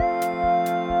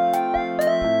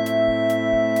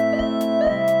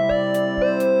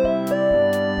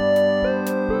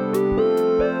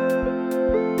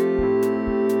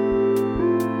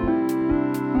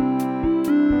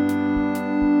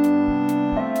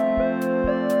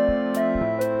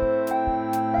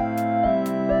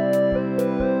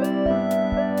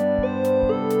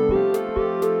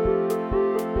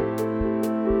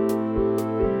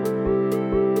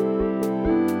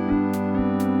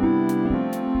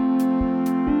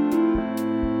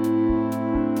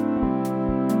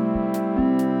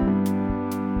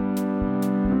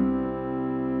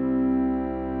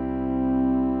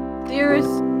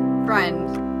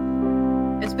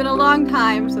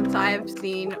time since I have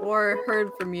seen or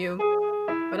heard from you,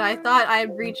 but I thought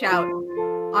I'd reach out.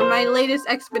 On my latest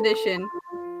expedition,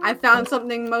 I found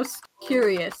something most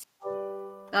curious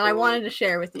that I wanted to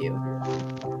share with you.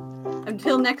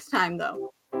 Until next time,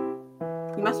 though,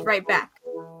 you must write back.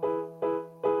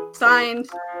 Signed,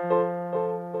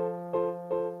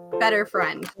 Better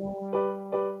Friend.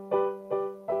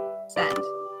 Send.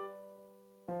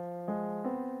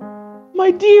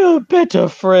 My dear better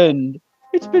friend,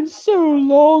 it's been so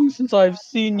long since I've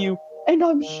seen you, and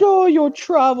I'm sure your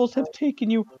travels have taken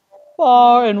you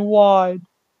far and wide.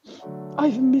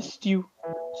 I've missed you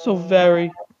so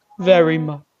very, very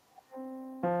much.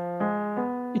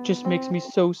 It just makes me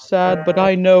so sad, but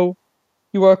I know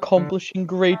you are accomplishing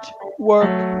great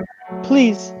work.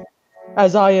 Please,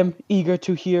 as I am eager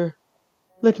to hear,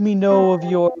 let me know of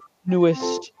your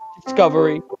newest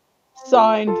discovery.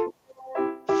 Signed,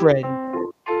 Friend.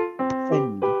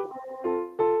 Friend.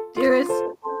 Dearest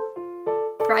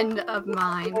friend of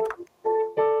mine,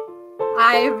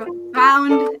 I've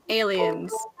found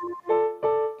aliens.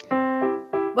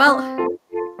 Well,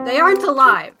 they aren't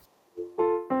alive.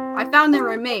 I found their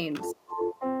remains,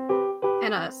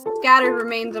 and scattered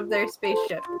remains of their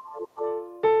spaceship.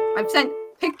 I've sent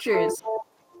pictures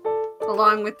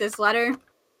along with this letter.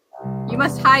 You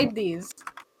must hide these,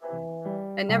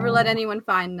 and never let anyone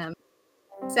find them.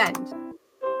 Send.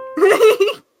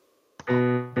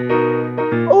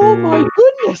 Oh my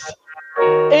goodness!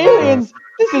 Aliens,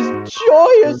 this is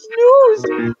joyous news!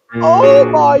 Oh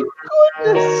my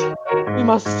goodness! We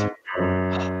must...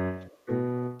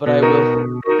 But I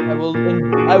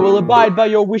will abide by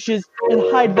your wishes and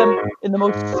hide them in the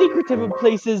most secretive of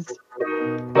places.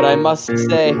 But I must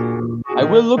say, I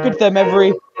will look at them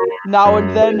every now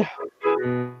and then.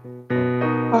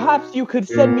 Perhaps you could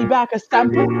send me back a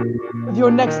sample of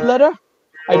your next letter?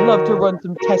 I'd love to run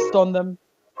some tests on them.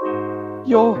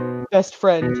 Your best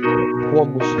friend,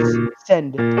 warm wishes.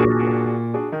 Send.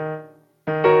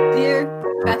 Dear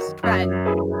best friend,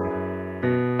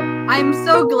 I'm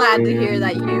so glad to hear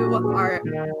that you are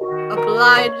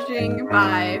obliging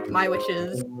by my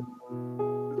wishes.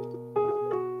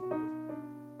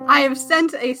 I have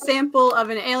sent a sample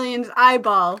of an alien's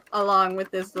eyeball along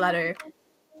with this letter.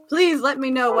 Please let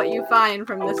me know what you find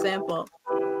from the sample.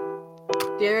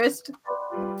 Dearest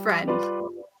friend,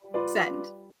 send.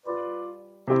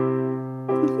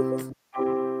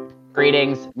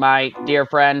 Greetings, my dear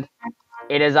friend.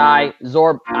 It is I,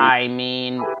 your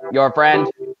friend.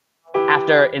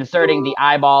 After inserting the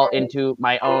eyeball into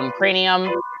my own cranium,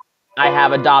 I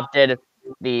have adopted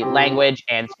the language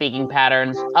and speaking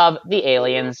patterns of the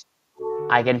aliens.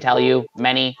 I can tell you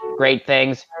many great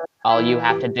things. All you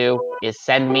have to do is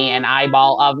send me an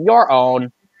eyeball of your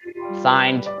own.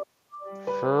 Signed,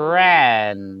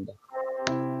 Friend.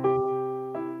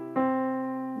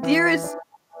 Dearest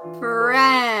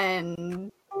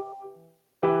friend,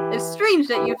 it's strange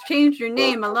that you've changed your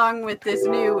name along with this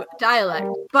new dialect,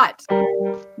 but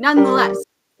nonetheless,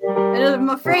 I'm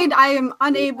afraid I am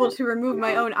unable to remove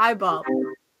my own eyeball,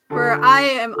 for I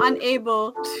am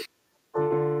unable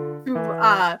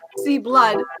to see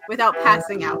blood without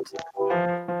passing out.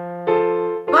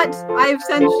 But I've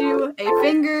sent you a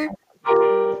finger.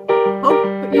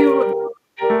 Hope you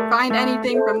find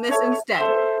anything from this instead.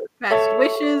 Best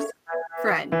wishes,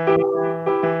 friend.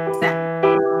 Send.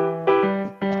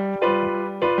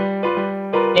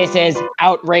 This is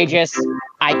outrageous.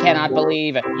 I cannot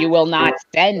believe you will not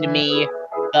send me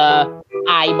the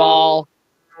eyeball.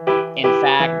 In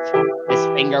fact, this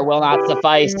finger will not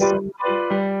suffice.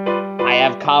 I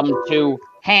have come to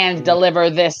hand deliver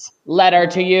this letter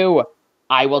to you.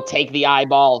 I will take the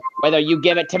eyeball, whether you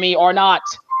give it to me or not.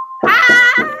 Ah!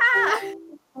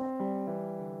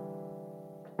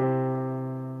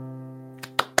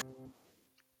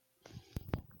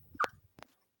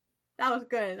 That was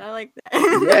good. I like that.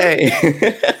 Yay!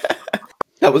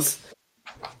 That was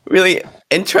really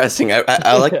interesting.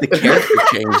 I like the character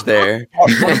change there. By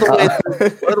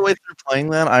the way through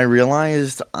playing that, I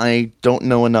realized I don't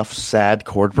know enough sad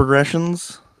chord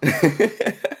progressions.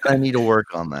 I need to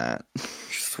work on that.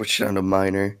 Switch down to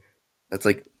minor. That's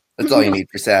all you need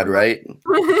for sad, right?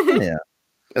 Yeah.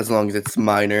 As long as it's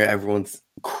minor, everyone's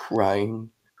crying.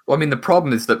 Well, I mean, the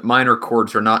problem is that minor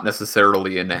chords are not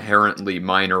necessarily inherently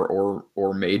minor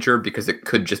or major, because it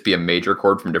could just be a major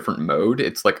chord from different mode.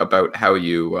 It's like about how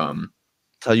you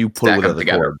How you put it with other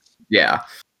chords. Yeah.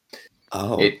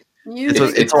 Oh. I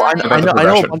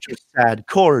know a bunch of sad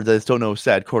chords. I just don't know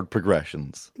sad chord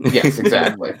progressions. Yes,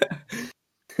 exactly.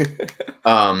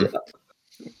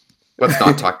 Let's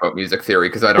not talk about music theory,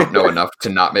 because I don't know enough to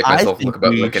not make myself look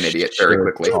like an idiot very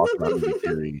quickly. Talk about music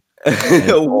theory.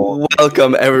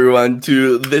 Welcome everyone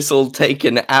to This'll Take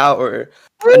an Hour.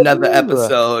 Another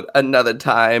episode, another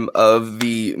time of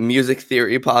the Music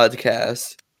Theory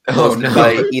podcast. Oh Hosted no!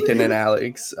 by Ethan and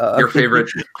Alex. Your favorite,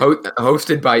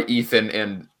 hosted by Ethan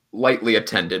and lightly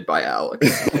attended by Alex.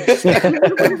 With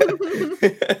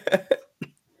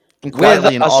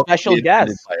a special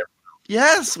guest.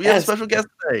 Yes, we have a special guest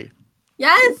today.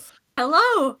 Yes.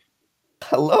 Hello.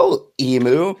 Hello,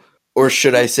 Emu. Or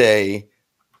should I say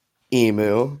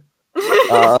Emu?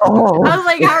 I was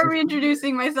like, how are we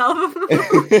introducing myself?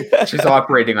 She's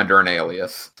operating under an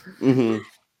alias. Mm-hmm.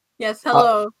 Yes,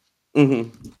 hello. Mm-hmm.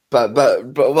 But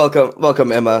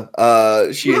welcome Emma.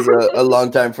 She's a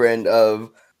longtime friend of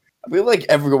I feel like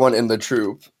everyone in the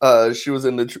troupe. She was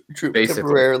in the troupe Basically.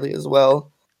 temporarily as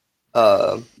well.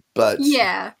 But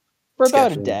Yeah. For about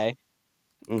a Sketching. day.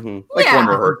 Mm-hmm. Like Yeah. one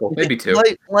rehearsal, maybe two.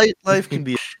 Life can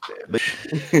be.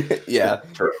 Yeah,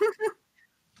 True.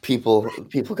 people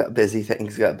got busy.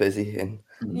 Things got busy, and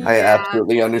I Yeah.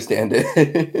 absolutely understand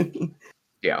it.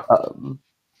 Yeah.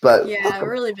 But Yeah, welcome.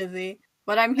 really busy.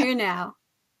 But I'm here now.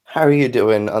 How are you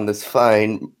doing on this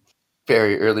fine,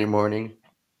 very early morning?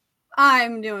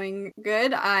 I'm doing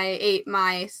good. I ate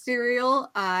my cereal.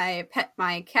 I pet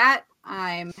my cat.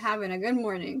 I'm having a good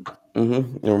morning.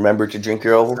 Mm-hmm. And remember to drink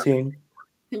your Ovaltine.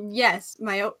 Yes,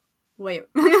 wait.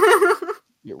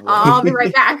 You're right. I'll be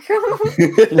right back.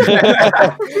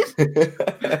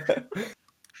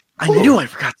 I knew I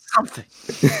forgot something.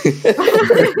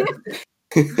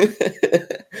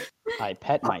 I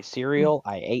pet my cereal.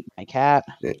 I ate my cat.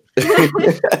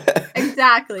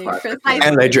 Exactly. Classic. Precisely.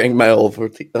 And I drank my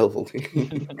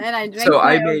Ovaltine. And I drank So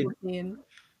my I made- Ovaltine.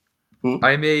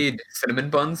 I made cinnamon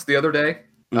buns the other day,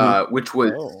 which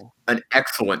was an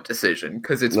excellent decision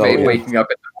because it's Oh, made yeah. waking up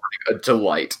in the morning a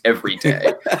delight every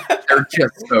day. They're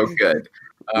just so good.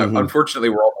 Mhm. Unfortunately,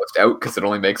 we're almost out because it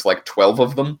only makes like 12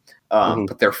 of them, Mhm.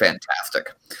 but they're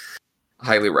fantastic.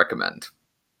 Highly recommend.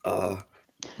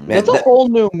 Man, That's a whole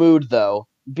new mood, though.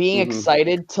 Being Mhm.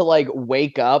 excited to like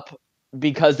wake up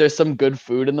because there's some good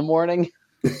food in the morning.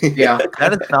 Yeah,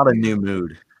 That is not a new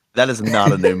mood. That is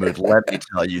not a new mood. Let me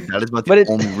tell you, that is about But the it-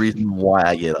 only reason why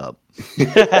I get up. I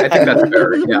think that's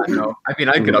fair. Yeah, no. I mean,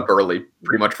 I get Mhm. up early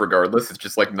pretty much regardless. It's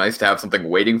just like nice to have something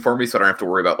waiting for me so I don't have to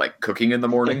worry about like cooking in the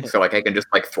morning. So like I can just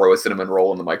like throw a cinnamon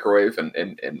roll in the microwave and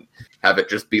have it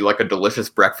just be like a delicious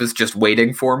breakfast just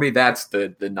waiting for me. That's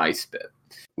the nice bit.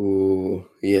 Ooh,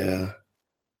 yeah.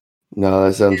 No,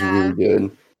 that sounds Yeah. really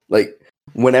good. Like,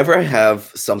 whenever I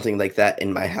have something like that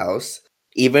in my house,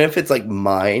 even if it's like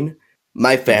mine,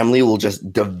 my family will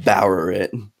just devour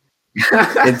it.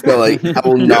 And so, like, I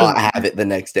will not have it the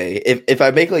next day. If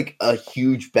I make like a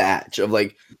huge batch of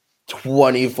like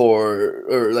 24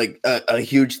 or like a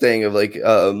huge thing of like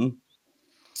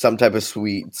some type of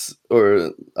sweets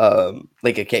or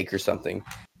like a cake or something,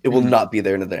 it will Mhm. not be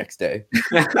there the next day.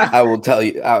 I will tell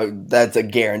you, that's a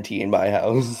guarantee in my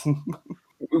house.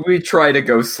 We try to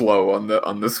go slow on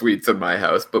the sweets in my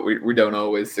house, but we don't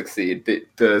always succeed.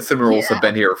 The cinnamon rolls Yeah. have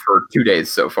been here for 2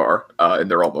 days so far, and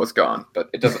they're almost gone. But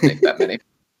it doesn't take that many.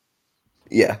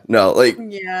 Yeah, no, like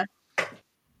Yeah.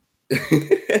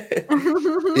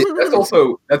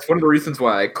 That's one of the reasons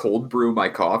why I cold brew my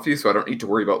coffee, so I don't need to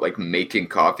worry about like making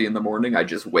coffee in the morning. I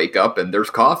just wake up and there's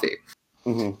coffee.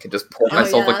 Mhm. I can just pour Oh,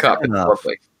 myself yeah, a cup. It's enough.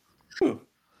 lovely.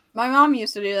 My mom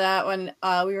used to do that when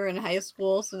we were in high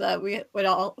school so that we would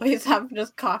always have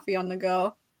just coffee on the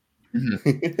go.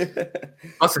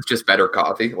 Plus, it's just better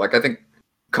coffee. Like I think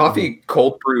coffee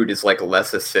cold brewed is like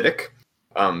less acidic,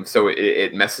 so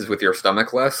it messes with your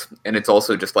stomach less, and it's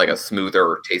also just like a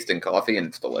smoother tasting coffee, and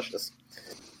it's delicious.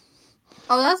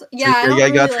 Oh, that's So yeah. I I don't got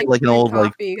really you like like an good old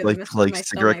coffee 'cause it messes with my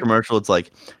cigarette stomach. commercial. It's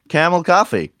like Camel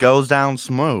coffee goes down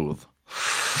smooth.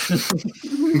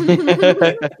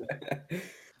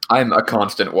 I'm a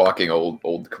constant walking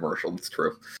old commercial. It's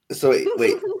true. So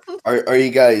wait, are you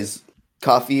guys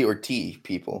coffee or tea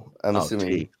people? I'm Oh, assuming.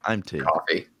 tea. I'm tea.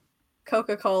 Coffee.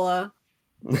 Coca-Cola.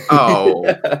 Oh,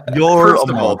 You're first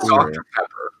a of all, monster. Dr.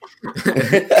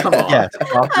 Pepper. Come on, Yes,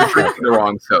 Dr. drinking the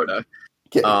wrong soda.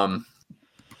 Okay.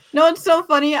 No, it's so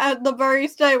funny. The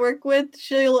barista I work with,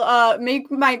 she'll make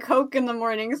my Coke in the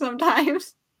morning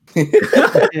sometimes.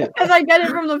 Because I get it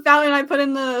from the fountain. I put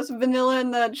in the vanilla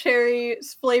and the cherry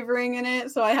flavoring in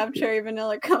it, so I have cherry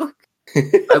vanilla Coke.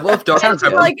 I love Dr. It's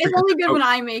Pepper. like it's only good when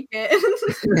I make it.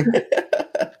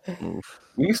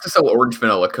 We used to sell orange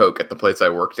vanilla Coke at the place I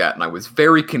worked at, and I was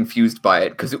very confused by it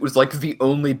because it was like the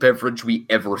only beverage we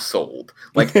ever sold.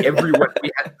 Like everyone,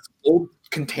 we had this old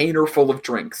container full of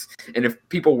drinks, and if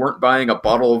people weren't buying a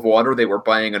bottle of water, they were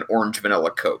buying an orange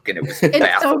vanilla Coke, and it was It's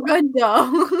so baffling. good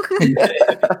though.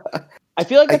 I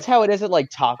feel like that's how it is at like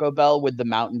Taco Bell with the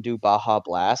Mountain Dew Baja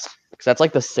Blast, because that's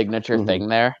like the signature thing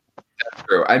there. That's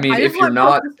true. I mean, I if just you're want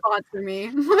not Coke to sponsor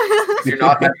me. if you're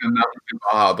not having a Mountain Dew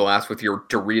Baja Blast with your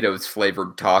Doritos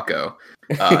flavored taco,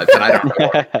 then I don't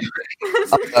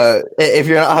know. If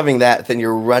you're not having that, then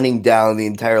you're running down the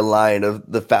entire line of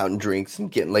the fountain drinks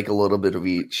and getting like a little bit of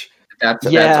each. That's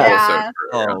Yeah.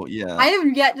 also true. Oh yeah. I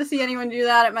have yet to see anyone do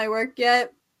that at my work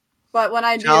yet, but when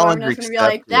I do, Challenge I'm just gonna be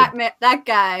like, that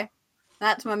guy,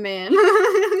 that's my man.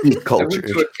 He's I cultured.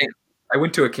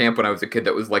 went to a camp when I was a kid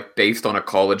that was like based on a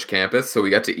college campus, so we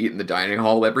got to eat in the dining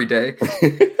hall every day.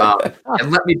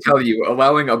 And let me tell you,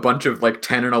 allowing a bunch of like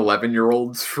 10 and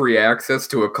 11-year-olds free access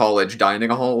to a college dining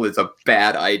hall is a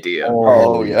bad idea.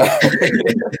 Oh yeah.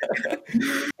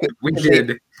 We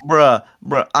did. Bruh,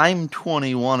 I'm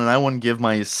 21 and I wouldn't give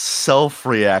myself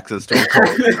free access to a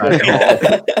college dining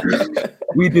hall.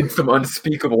 We did some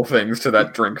unspeakable things to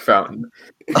that drink fountain.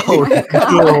 Oh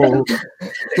no.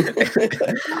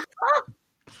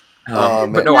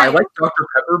 But no, I like Dr.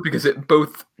 Pepper because it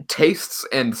both tastes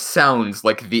and sounds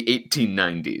like the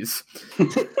 1890s.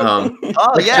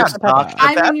 Oh yeah.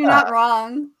 I mean, you're not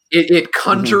wrong. It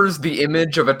conjures the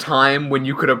image of a time when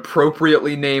you could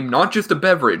appropriately name not just a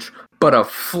beverage, but a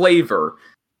flavor,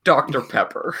 Dr.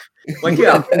 Pepper. Like,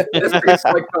 yeah, this tastes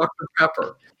like Dr.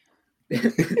 Pepper.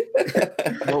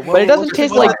 But it doesn't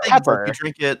taste like pepper. You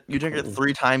drink it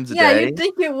 3 times a Yeah, day. you'd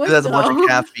think it would. It has a bunch though. of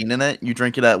caffeine in it. You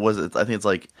drink it at I think it's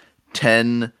like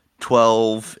 10,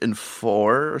 12, and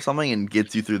 4 or something, and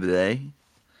gets you through the day.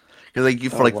 Because like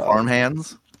for farm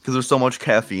hands, because there's so much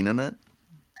caffeine in it.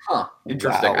 Huh.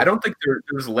 Interesting. Wow. I don't think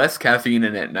there's less caffeine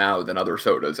in it now than other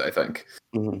sodas, I think.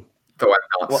 Mhm. Though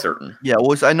I'm not certain. Yeah,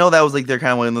 well, I know that was like they're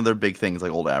kind of one of their big things,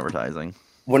 like old advertising.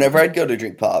 Whenever I'd go to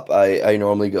drink pop, I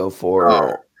normally go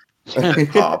for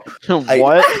Pop.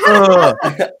 What?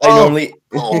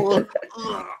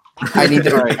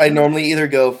 I normally either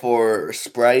go for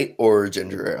Sprite or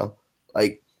ginger ale.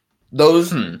 Like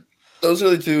those are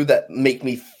the two that make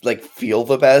me like feel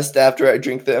the best after I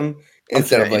drink them.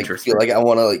 Instead of like feel like I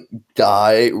want to like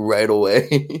die right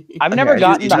away. I've never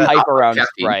gotten the hype around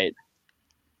Sprite.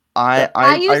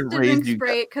 I used to raised drink you.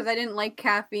 Sprite because I didn't like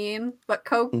caffeine, but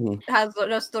Coke has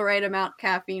just the right amount of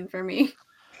caffeine for me.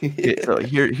 Okay, so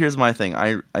here's my thing.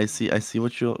 I see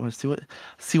what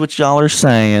y'all are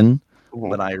saying,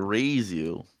 but I raise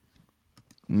you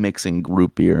mixing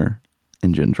root beer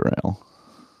and ginger ale.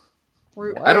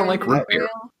 I don't like root beer.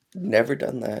 Never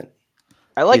done that.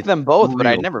 I like It's them both, but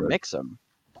I'd real never good. mix them.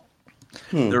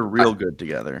 They're real good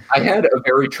together. I had a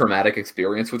very traumatic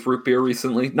experience with root beer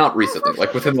recently. Not recently,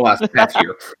 like within the last past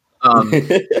year.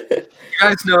 You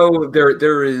guys know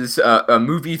there is a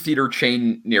movie theater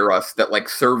chain near us that like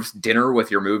serves dinner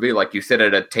with your movie. Like you sit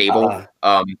at a table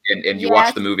and you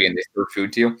watch the movie and they serve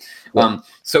food to you.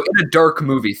 So in a dark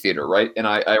movie theater, right? And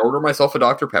I order myself a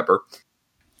Dr. Pepper,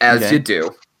 as you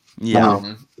do.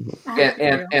 Yeah.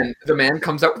 And the man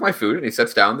comes out with my food and he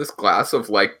sets down this glass of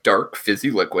like dark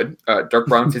fizzy liquid, dark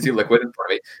brown fizzy liquid in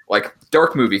front of me, like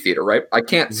dark movie theater, right? I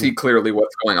can't see clearly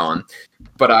what's going on,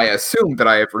 but I assume that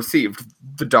I have received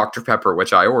the Dr. Pepper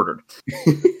which I ordered.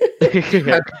 I have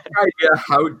no idea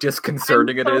how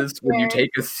disconcerting it is when you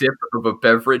take a sip of a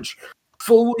beverage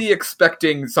fully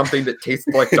expecting something that tastes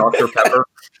like Dr. Pepper,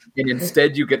 and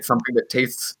instead you get something that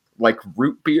tastes like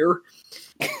root beer.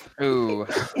 Ooh.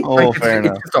 Oh, fair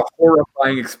enough. It's just a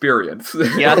horrifying experience.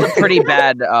 Yeah, that's a pretty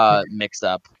bad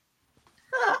mix-up.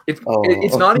 It's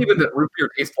not even that root beer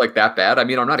tastes like that bad. I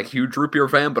mean, I'm not a huge root beer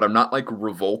fan, but I'm not like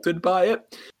revolted by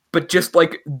it. But just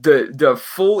like the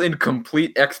full and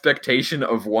complete expectation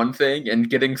of one thing and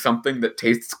getting something that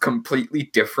tastes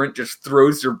completely different just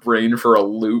throws your brain for a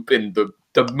loop in the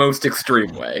most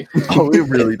extreme way. Oh, it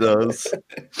really does.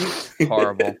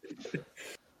 Horrible.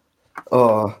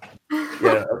 Oh,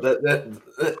 yeah.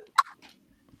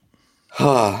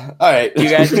 All right. Do you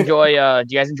guys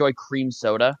enjoy cream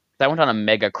soda? I went on a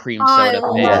mega cream I soda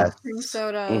love phase. cream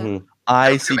soda. Mhm.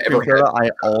 I see cream soda. I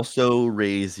also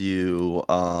raise you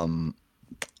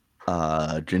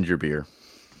ginger beer.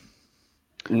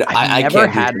 No, I've I never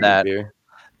can't do had ginger that. beer.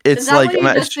 It's Is that like what he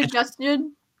I'm just suggested?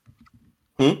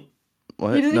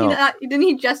 what? Didn't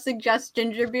he just suggest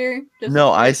ginger beer? Just No,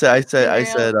 I like said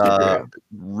Ginger ale.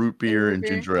 root beer and Ginger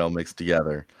beer. ginger ale mixed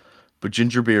together. But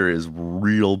ginger beer is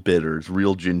real bitter. It's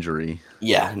real gingery.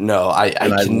 Yeah, no, I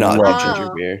And I cannot love do it.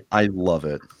 ginger beer. I love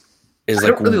it. It's I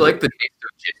don't really like the taste of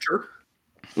ginger.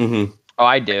 Mhm. Oh,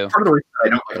 I do. Part of the reason I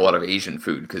don't like a lot of Asian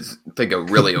food because they go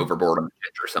really overboard on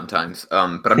ginger sometimes.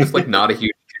 But I'm just like not a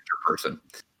huge ginger person.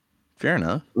 Fair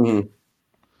enough. Mhm.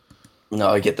 No,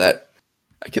 I get that.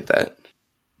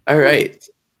 All right.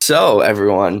 So,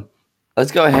 everyone,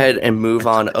 let's go ahead and move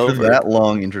on After over. that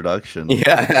long introduction.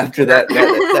 Yeah, after that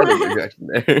introduction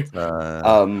there.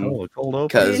 Cold open. The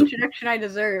 'Cause introduction I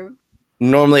deserve.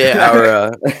 normally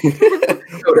our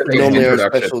normally our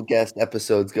Introduction. special guest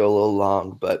episodes go a little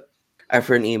long, but our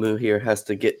friend Emu here has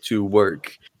to get to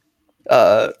work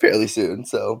fairly soon,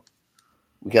 so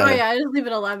we Oh gotta yeah, I just leave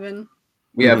at 11.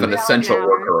 We have an Mhm. essential Yeah.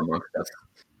 worker amongst us.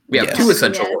 We have Yes. 2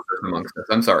 essential Yes. workers amongst us.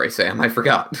 I'm sorry, Sam. I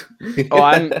forgot. Oh,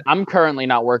 I'm currently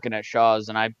not working at Shaw's,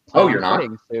 and I plan Oh, you're on not?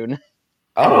 quitting soon.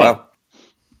 Oh wow.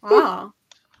 Wow.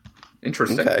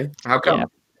 Interesting. Okay. How come? Yeah.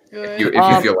 Good. If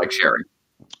you feel like sharing.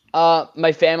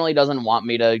 My family doesn't want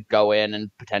me to go in and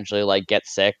potentially like get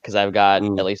sick because I've got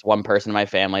Mm. at least one person in my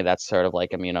family that's sort of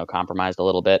like immunocompromised a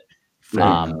little bit. Fair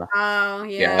Um, enough. Oh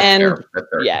Yeah, yeah. that's And- fair. That's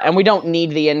fair. Yeah, and we don't need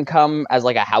the income as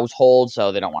like a household,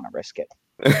 so they don't want to risk it.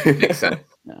 Makes sense.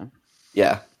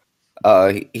 Yeah.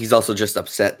 He's also just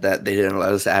upset that they didn't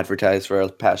let us advertise for our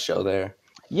past show there.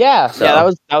 Yeah, So- yeah,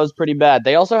 that was pretty bad.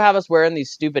 They also have us wearing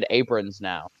these stupid aprons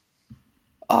now.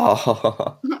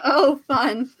 Oh. Oh,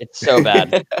 fun. It's so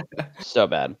bad, so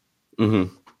bad. hmm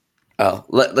Oh,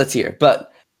 let's hear.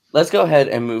 But let's go ahead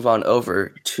and move on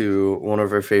over to one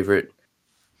of our favorite.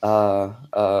 I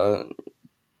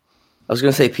was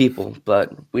gonna say people,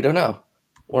 but we don't know.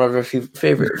 One of our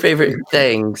favorite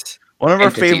things. One of our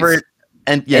Entities. favorite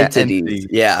Entities. entities.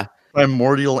 Yeah,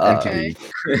 Primordial Okay.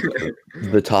 entity.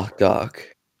 the Talk Doc.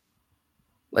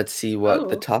 Let's see what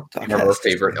the Oh. Talk Doc One of our has to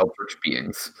favorite say. eldritch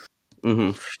beings.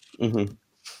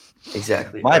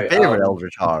 Exactly. My Right, favorite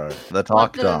Eldritch Horror, the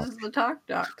Talk What Doc. does the Talk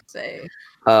Doc say?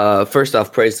 First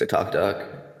off, praise the Talk Doc.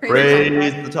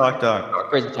 Praise the Talk Doc.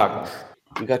 Praise the Talk Doc.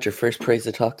 You got your first praise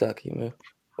the Talk Doc, Emu.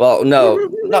 Well, no,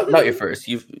 not your first.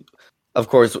 You've, of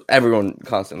course, everyone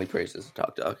constantly praises the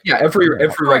Talk Doc. Yeah, every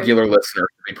course. regular listener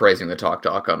should be praising the Talk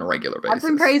Doc on a regular basis. I've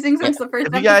been praising since the first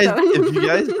If you guys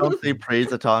episode. don't say praise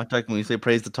the Talk Doc when we say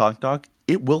praise the Talk Doc,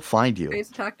 it will find you. Praise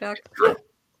the Talk Doc.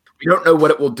 We don't know what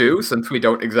it will do since we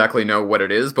don't exactly know what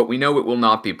it is, but we know it will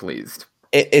not be pleased.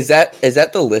 Is that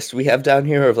the list we have down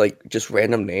here of like just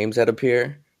random names that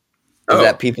appear? Is Oh.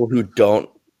 that people who don't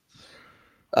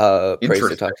praise the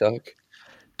Interesting. Talk Doc?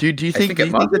 Do you I think, think do it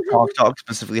you think must. the Talk Doc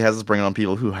specifically has us bring on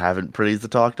people who haven't praised the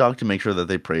Talk Doc to make sure that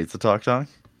they praise the Talk Doc?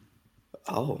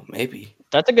 Oh, maybe.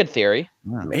 That's a good theory.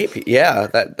 Maybe. Yeah,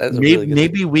 that's a Maybe, really good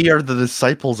maybe we are the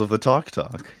disciples of the Talk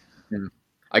Doc.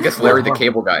 I guess Larry the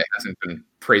Cable Guy hasn't been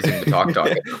praising the Talk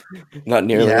Doc. Not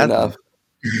nearly Yeah. enough.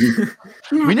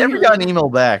 We never got an email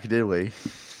back, did we?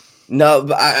 No,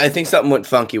 but I think something went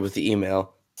funky with the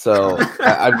email. So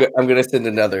I'm going to send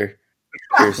another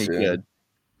here soon.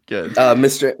 Good.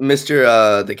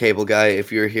 Mr. The Cable Guy, if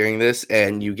you're hearing this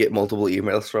and you get multiple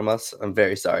emails from us, I'm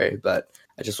very sorry, but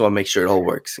I just want to make sure it all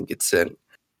works and gets sent.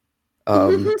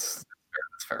 That's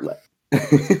fair.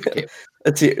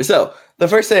 Let's see. So the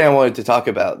first thing I wanted to talk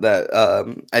about that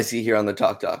I see here on the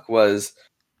Talk Doc was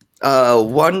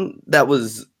one that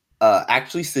was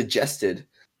actually suggested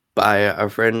by our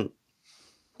friend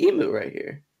Emu right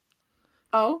here.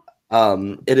 Oh.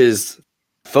 It is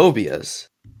phobias.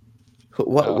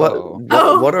 What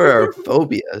Oh. what are our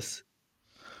phobias?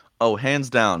 Oh, hands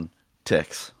down,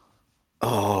 ticks.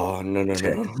 Oh no.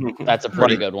 That's a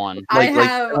pretty good one. I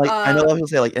have. I know people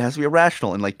say like it has to be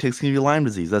irrational, and like ticks can give you Lyme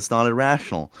disease. That's not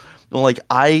irrational. But like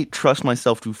I trust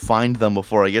myself to find them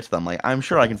before I get to them. Like I'm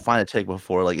sure I can find a tick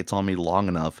before like it's on me long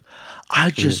enough. I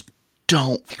just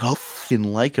don't fucking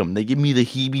like them. They give me the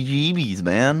heebie-jeebies,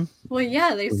 man. Well,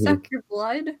 yeah, they suck your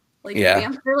blood. Like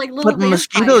Yeah. they're like little But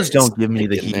mosquitoes vampires. don't give me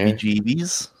the Get in there.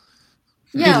 heebie-jeebies.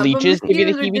 Yeah, Do but leeches give you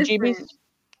the mosquitoes are heebie-jeebies? different.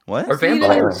 What? Are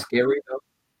vampires scary though?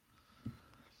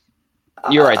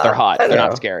 You're right. They're hot. I They're don't know.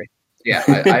 not scary. Yeah,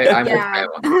 I'm with Yeah. Kyle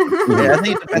on Yeah, I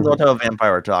think it depends on what type of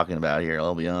vampire we're talking about here.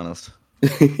 I'll be honest.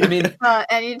 I mean,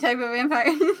 Any type of vampire.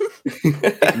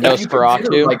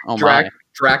 Nosferatu? like Oh my.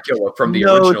 Dracula from the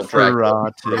original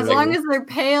Dracula. Nosferatu. As long as they're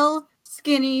pale,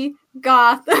 skinny,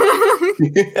 goth.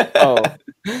 Oh,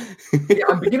 Yeah,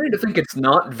 I'm beginning to think it's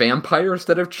not vampires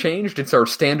that have changed; it's our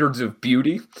standards of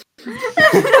beauty.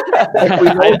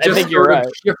 I think you're right.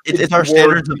 It's our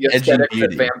standards of the edgy aesthetic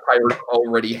beauty. that vampires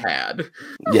already had.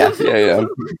 yeah.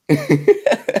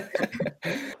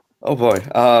 Oh boy.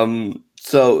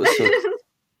 So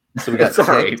we got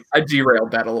Sorry, I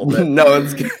derailed that a little bit. No,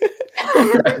 it's good.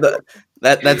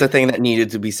 That's a thing that needed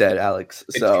to be said, Alex.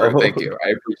 It's So true, thank you. I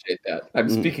appreciate that. I'm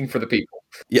speaking for the people.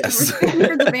 Yes. For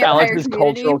the vampire Alex's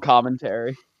community. cultural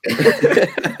commentary.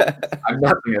 I'm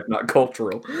nothing if not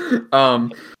cultural.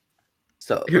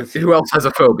 So Who else has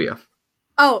a phobia?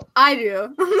 Oh, I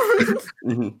do.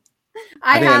 Mhm.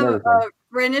 I think I have know this one.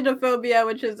 rhinidophobia,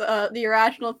 which is the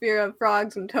irrational fear of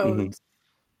frogs and toads.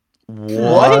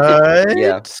 What?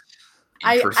 Yeah.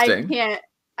 I Interesting. can't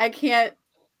I can't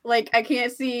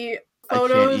see I can't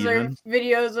photos or even.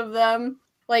 videos of them.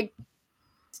 Like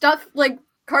stuff like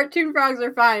cartoon frogs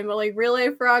are fine, but like real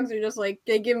life frogs are just like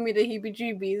they give me the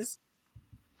heebie-jeebies.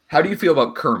 How do you feel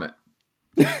about Kermit?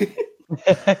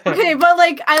 Okay, but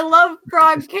like I love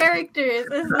frog characters.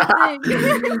 Is the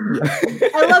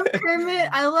thing. I love Kermit.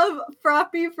 I love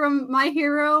Froppy from My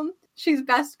Hero. She's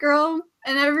best girl.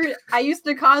 And I used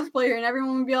to cosplay her, and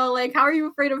everyone would be all like, "How are you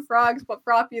afraid of frogs?" But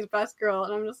Froppy is best girl,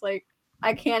 and I'm just like,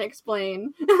 I can't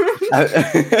explain.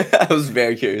 I was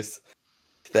very curious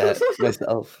that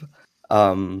myself.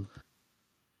 Oh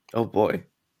boy.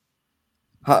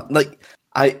 Like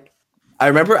I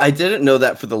remember I didn't know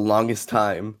that for the longest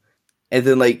time. And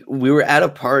then like we were at a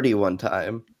party one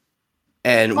time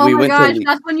and Oh we my went gosh, to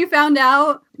that's when you found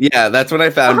out? Yeah, that's when I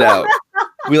found out.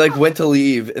 We like went to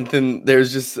leave and then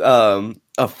there's just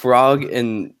a frog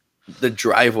in the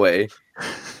driveway.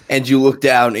 And you look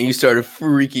down and you started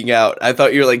freaking out. I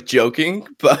thought you were like joking,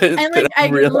 but I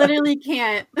literally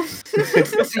can't.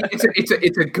 See,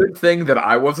 it's a good thing that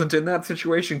I wasn't in that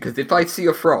situation, because if I see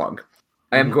a frog,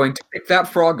 I am going to pick that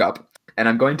frog up and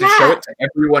I'm going to show it to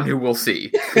everyone who will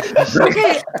see.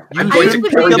 Okay, I'm You going should to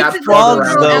pick carry up that frog frogs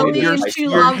around. though. Ellie, Your, she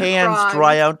your loves hands frogs.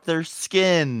 dry out their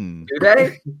skin. Do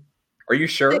they? Are you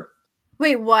sure?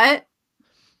 Wait, what?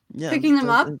 Yeah, Picking them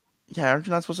up? Yeah, aren't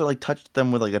you not supposed to like touch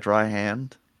them with like a dry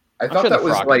hand? I I'm thought sure the that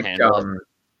was frog like can handle it.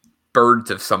 birds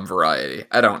of some variety.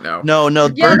 I don't know. No, Yeah,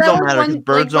 birds that don't was matter because when,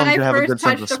 birds like, don't when I have a first good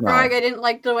sense touched of the smell. frog, I didn't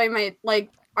like the way my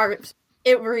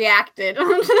it reacted.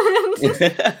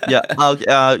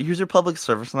 Yeah. Here's your public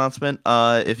service announcement.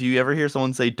 If you ever hear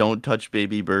someone say "Don't touch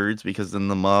baby birds" because then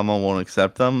the mama won't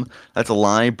accept them, that's a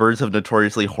lie. Birds have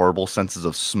notoriously horrible senses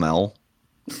of smell.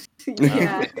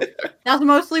 Yeah, that's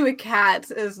mostly with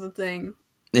cats. Is the thing.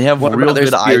 They have What real about their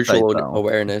good eyesight, spiritual though.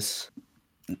 awareness?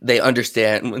 They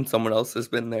understand when someone else has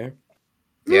been there.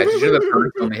 Yeah, did you know that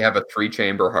birds only have a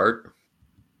 3-chamber heart?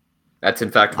 That's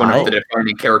in fact one of the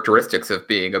defining characteristics of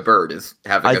being a bird, is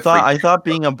having I a thought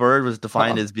being a bird was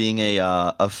defined as being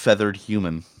a feathered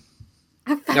human.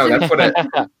 No, that's what it.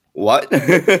 What?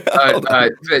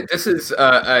 This is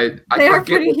I They are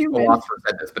forget pretty what human. philosopher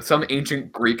said this, but some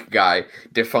ancient Greek guy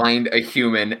defined a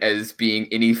human as being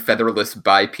any featherless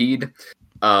biped,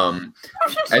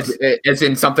 as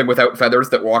in something without feathers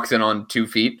that walks in on 2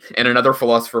 feet. And another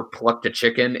philosopher plucked a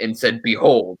chicken and said,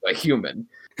 "Behold, a human."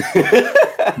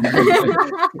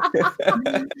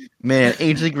 Man,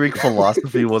 ancient Greek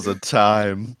philosophy was a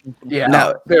time. Yeah,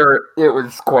 Now- it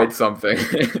was quite something.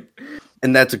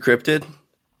 And that's a cryptid?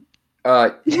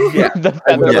 Yeah, The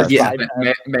I will featherless Yeah.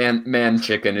 accept man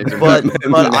chicken is. But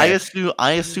Man.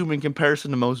 I assume in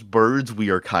comparison to most birds, we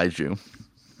are kaiju.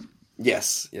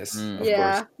 Yes. Mm. Of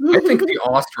Yeah. I think the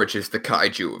ostrich is the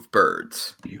kaiju of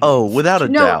birds. Oh, without a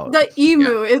No, doubt. the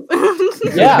emu is.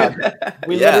 Yeah,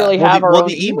 we literally Well, have our own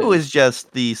the emu is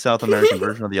just the South American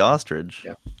version of the ostrich.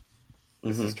 Yeah.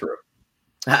 This is true.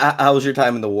 How was your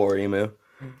time in the war, Emu?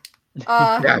 Yeah,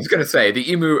 I was gonna say the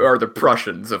emu are the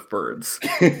Prussians of birds.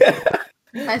 I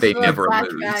They still have never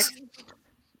flashbacks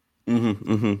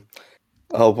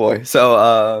Oh boy. So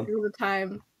all the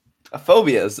time.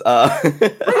 phobias.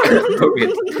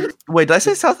 Wait, did I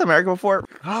say South America before?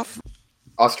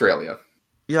 Australia.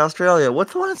 Yeah, Australia.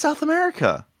 What's the one in South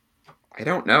America? I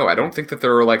don't know. I don't think that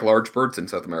there are like large birds in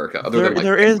South America. Other than like,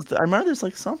 There is. I remember there's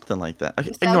like something like that. Okay,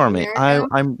 South ignore me. America?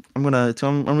 I'm gonna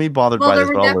be bothered Well, by there this.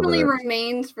 were But I'll live definitely with it.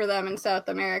 remains for them in South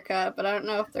America, but I don't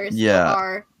know if there still Yeah.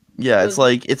 are. Yeah, it's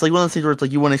like one of those things where it's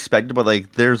like you wouldn't expect it, but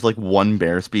like there's like one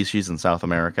bear species in South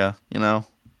America. You know.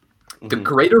 the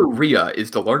greater rhea is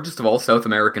the largest of all South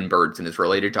American birds and is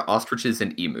related to ostriches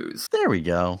and emus. There we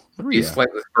go. These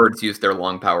flightless birds use their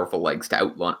long, powerful legs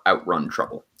to outrun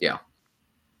trouble. Yeah.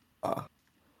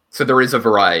 So there is a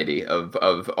variety of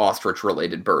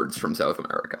ostrich-related birds from South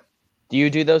America. Do you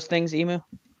do those things, Emu?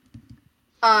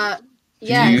 Yeah.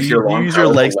 You use your long, Use your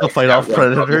powerful legs to fight off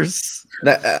outrun trouble. predators.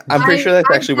 I'm pretty sure that's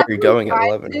I actually where you're going at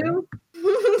definitely 11.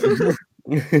 tried to.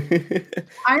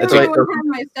 I That's remember right. one time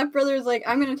my stepbrother was like,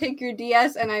 "I'm gonna take your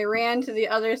DS," and I ran to the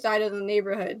other side of the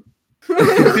neighborhood.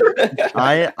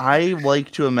 I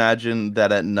like to imagine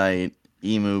that at night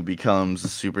Emu becomes a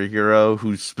superhero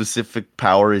whose specific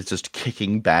power is just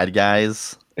kicking bad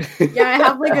guys. Yeah, I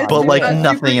have like a But, like, a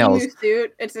nothing super else. emu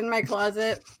suit. It's in my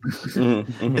closet. It's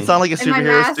not like a And my superhero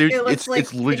mask, suit. it looks It's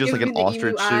literally it just like gives an me the emu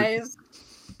ostrich suit. eyes.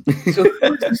 So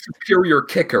who's the superior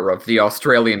kicker of the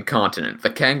Australian continent, the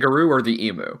kangaroo or the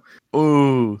emu?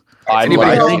 Ooh. I'd Anybody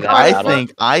love to else? see that battle.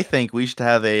 I think we should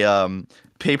have a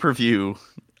pay-per-view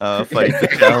fight the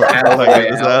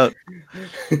challenge.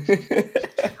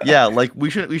 Yeah, like we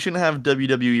shouldn't have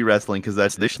WWE wrestling because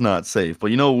that's not safe.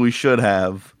 But you know what we should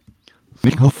have?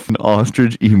 An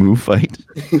ostrich emu fight.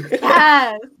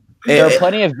 Yes. There are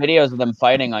plenty of videos of them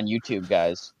fighting on YouTube,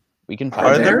 guys. We can find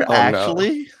Are them. there Oh, no.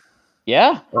 actually?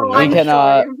 Yeah, Oh, we I'm can.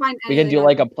 sure. You can find We can anything do on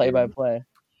like a YouTube. play-by-play.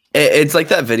 It's like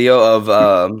that video of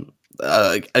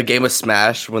a game of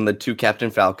Smash when the two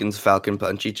Captain Falcons Falcon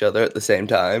punch each other at the same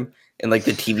time, and like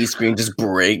the TV screen just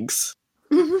breaks.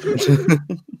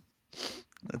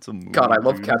 That's a movie, God, I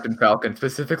love dude. Captain Falcon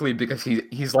specifically because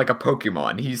he's like a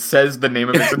Pokemon. He says the name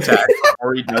of his attack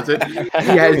before he does it. He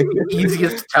has the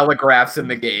easiest telegraphs in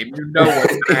the game. You know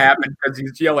what's gonna happen because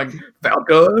he's yelling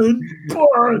Falcon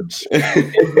punch.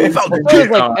 I feel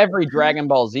like every Dragon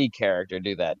Ball Z character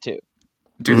do that too.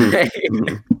 Do they?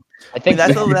 I think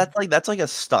That's like a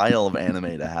style of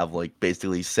anime to have like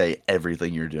basically say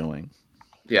everything you're doing.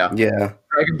 Yeah. Yeah.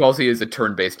 Dragon Ball Z is a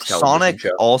turn-based television Sonic show.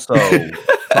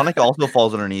 also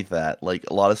falls underneath that. Like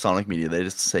a lot of Sonic media, they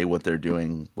just say what they're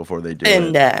doing before they do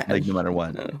And it. Like no matter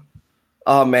what.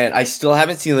 Oh man, I still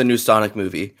haven't seen the new Sonic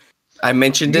movie. I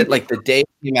mentioned it like the day it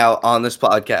came out on this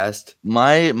podcast.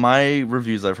 My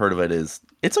reviews I've heard of it is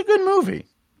it's a good movie.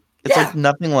 It's Yeah. like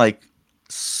nothing like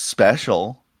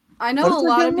special. I know But a it's a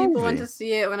lot good of people went movie. to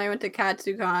see it when I went to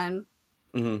KatsuCon,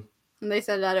 hmm and they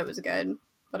said that it was good,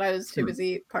 but I was too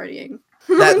busy partying.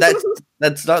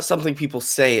 That's not something people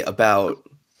say about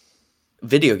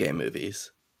video game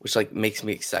movies, which like makes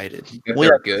me excited. If Well,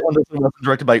 they're yeah, good. this one was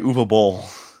directed by Uwe Boll.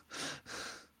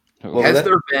 What Has was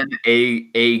there been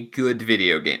a good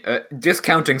video game?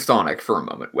 Discounting Sonic for a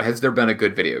moment, has there been a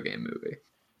good video game movie?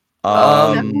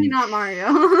 Definitely not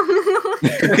Mario.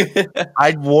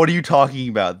 What are you talking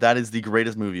about? That is the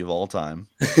greatest movie of all time.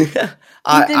 Ethan,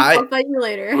 I'll I fight you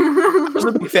later. was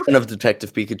a big fan of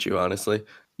Detective Pikachu, honestly.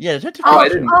 Yeah, Detective I Oh,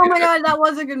 didn't oh get my that. god, that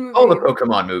was a good movie. All the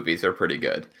Pokemon movies are pretty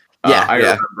good. Yeah, I yeah.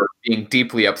 remember being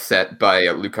deeply upset by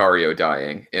Lucario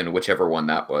dying in whichever one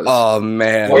that was. Oh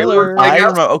man. Spoiler. I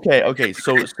remember. Okay.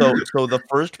 So the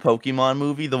first Pokemon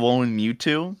movie, the one with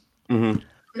Mewtwo, Mhm.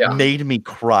 Yeah. made me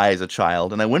cry as a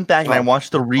child, and I went back and I Oh.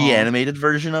 watched the reanimated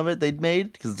version of it they'd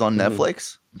made because it's on Mhm.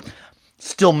 Netflix.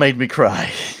 Still made me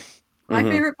cry. My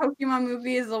Mhm. favorite Pokemon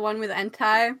movie is the one with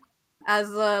Entei as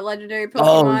the legendary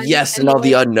Pokemon. Oh yes, and all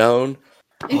the unknown.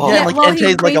 Oh, Yeah, like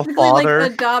Entei's like a basically, father.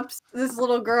 adopts this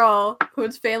little girl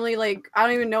whose family, like, I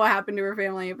don't even know what happened to her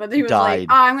family, but he was Died. like,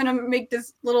 oh, I'm gonna make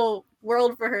this little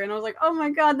world for her, and I was like, oh my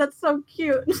god, that's so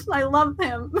cute. I love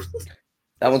him.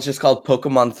 That one's just called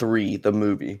Pokemon 3, the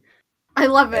movie. I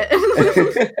love it.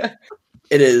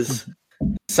 It is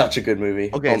such a good movie.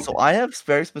 Okay, so I have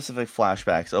very specific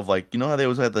flashbacks of like, you know how they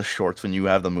always have the shorts when you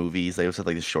have the movies? They always have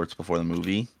like the shorts before the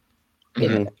movie.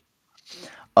 Mhm.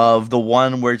 Of the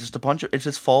one where just a bunch of it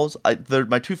just follows.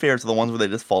 My two favorites are the ones where they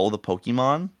just follow the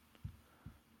Pokemon,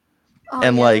 Oh,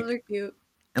 And, yeah, like- those are cute.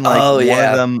 and like Oh, one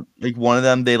yeah. of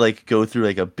them, they like go through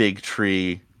like a big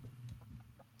tree,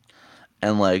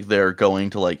 and like they're going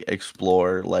to like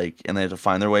explore like, and they have to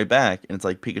find their way back, and it's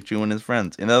like Pikachu and his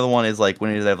friends. And the other one is like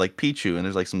when they have like Pichu, and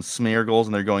there's like some Smeargles,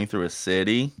 and they're going through a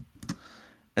city.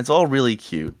 It's all really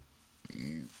cute.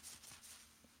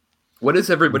 What is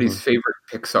everybody's favorite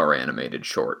Pixar animated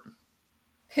short?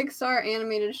 Pixar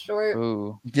animated short.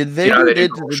 Ooh. Did they You know, do? they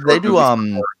Did, do did short they do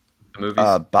movies The movies?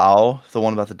 Bao, the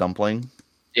one about the dumpling?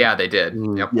 Yeah, they did.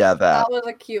 Mm. Yep. Yeah, that. That was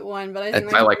a cute one, but I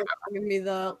think I like favorite would probably be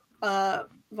the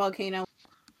volcano.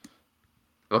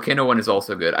 Volcano one is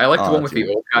also good. I like the Oh, one with the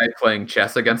dude. old guy playing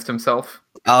chess against himself.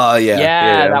 Oh yeah.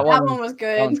 Yeah, that That one. one was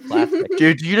That one's good. classic.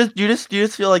 Dude, you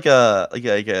just feel like a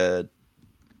Kindred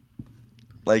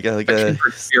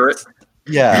spirit.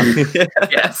 yeah.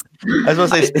 Yes. I was gonna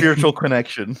say spiritual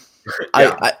connection.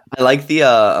 I like the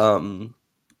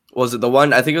was it the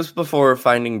one, I think it was before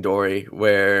Finding Dory,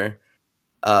 where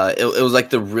it was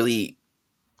like the really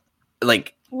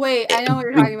like Wait, I know what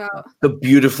you're talking about. the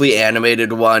beautifully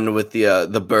animated one with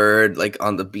the bird like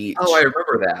on the beach. Oh, I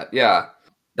remember that. Yeah.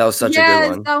 That was such yes, a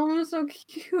good one. that one was so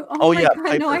cute. Oh, Oh, my yeah,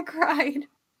 god, no, Piper. I cried.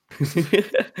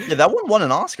 Yeah, that one won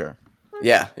an Oscar.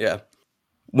 yeah.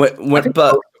 I think But both of them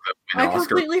win I Oscars,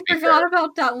 completely to be forgot fair.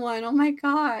 about that one. Oh my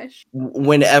gosh.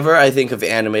 whenever I think of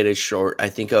animated short, I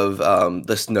think of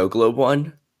the Snow Globe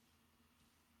one.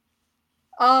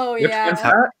 Oh Which yeah. one's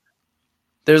that?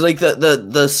 There's like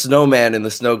the snowman in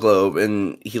the snow globe,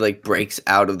 and he like breaks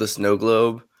out of the snow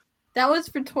globe. That was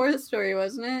for Toy Story,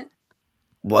 wasn't it?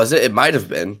 Was it? It might have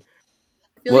been.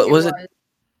 I feel What like was it?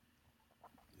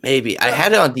 Maybe I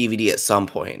had it on DVD at some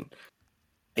point.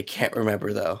 I can't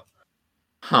remember though.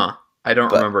 Huh. I don't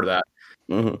But- remember that.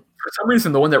 Mhm. For some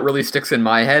reason, the one that really sticks in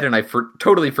my head, and I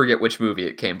totally forget which movie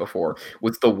it came before,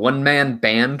 was the one-man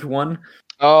band one.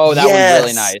 Oh, that was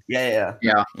really Yes! nice.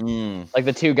 Yeah. Mm. Like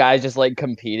the two guys just like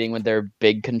competing with their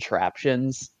big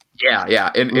contraptions.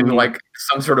 Yeah. In Mhm. like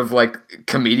some sort of like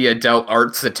Commedia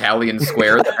dell'art's Italian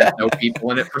square that has no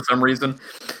people in it for some reason.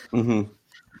 hmm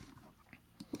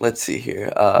Let's see here.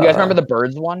 You guys remember the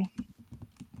Birds one?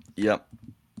 Yep.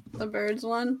 The birds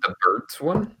one. The birds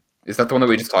one? Is that the one that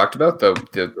we just talked about?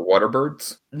 The water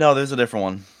birds? No, there's a different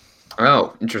one.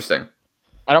 Oh, interesting.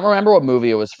 I don't remember what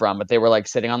movie it was from, but they were like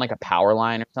sitting on like a power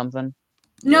line or something.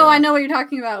 No, Yeah. I know what you're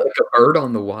talking about. Like a bird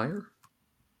on the wire?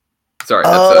 Sorry,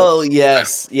 that's Oh,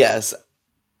 yes.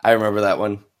 I remember that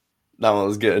one. That one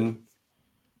was good.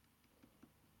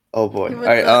 Oh boy. With All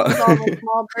right. with all the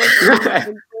small birds and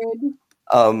the big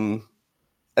bird.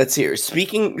 Let's see here.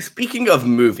 Speaking of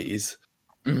movies,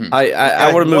 Mhm.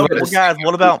 I want to move. Well, guys,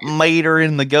 what about Mater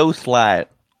in the Ghost Light?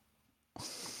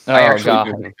 Oh I actually god.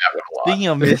 do think that one a lot. Speaking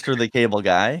of Mr. the Cable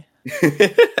Guy,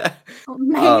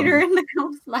 Mater in the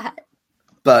ghost flat.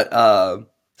 But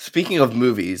speaking of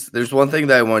movies, there's one thing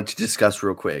that I wanted to discuss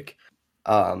real quick.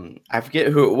 I forget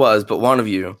who it was, but one of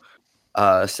you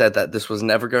said that this was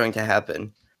never going to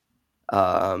happen.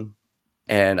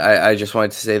 And I just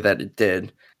wanted to say that it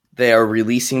did. They are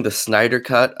releasing the Snyder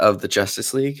Cut of the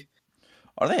Justice League.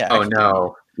 are they Oh actually?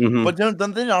 no. Mhm. But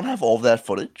don't they not have all of that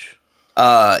footage?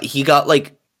 He got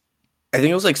like, I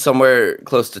think it was like somewhere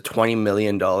close to $20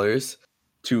 million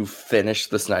to finish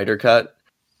the Snyder Cut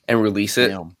and release it.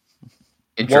 Damn.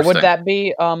 Interesting. What would that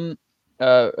be?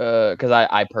 Because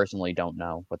I personally don't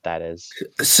know what that is.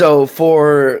 So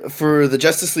for the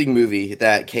Justice League movie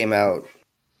that came out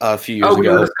a few years Oh, we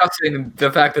were ago, discussing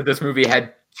the fact that this movie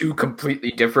had two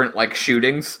completely different like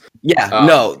shootings. yeah,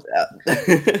 no,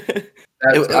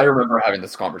 I remember having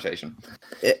this conversation.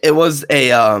 it was a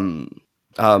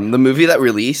the movie that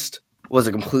released was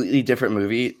a completely different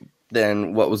movie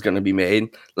than what was going to be made.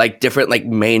 Like different like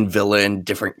main villain,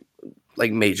 different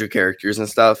like major characters and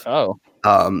stuff. Oh,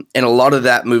 And a lot of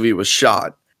that movie was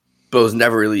shot, but was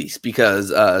never released because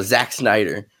Zack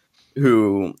Snyder,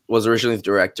 who was originally the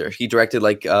director, he directed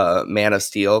like Man of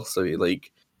Steel, so he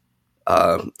like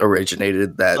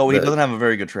originated that. Oh, he doesn't have a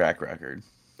very good track record.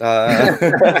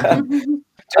 I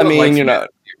mean, Likes you're Man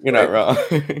not wrong,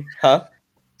 huh?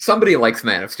 Somebody likes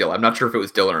Man of Steel. I'm not sure if it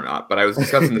was Dylan or not, but I was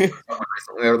discussing this with someone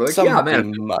recently. They were like, "Yeah, Man of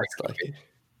Somebody Steel." must like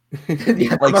it.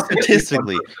 Yeah, Like must be-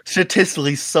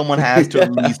 statistically, someone has to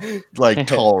at least like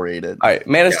tolerate it. All right,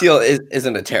 Man of Steel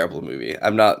isn't a terrible movie.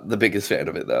 I'm not the biggest fan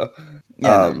of it though.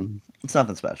 Yeah, no, it's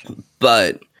nothing special.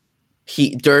 But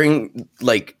he during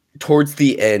like towards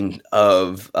the end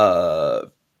of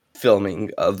filming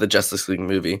of the Justice League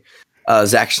movie,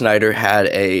 Zack Snyder had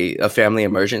a family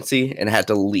emergency and had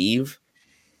to leave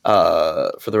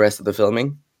for the rest of the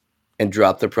filming and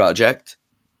drop the project.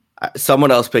 Someone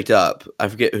else picked it up. I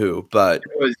forget who, but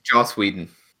It was Joss Whedon.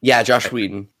 yeah, Josh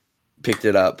Whedon picked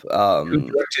it up. Who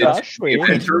directed Josh The Whedon?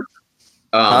 Avengers.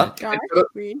 Huh? Josh, and for the-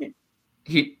 read.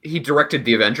 he directed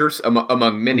The Avengers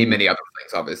among many other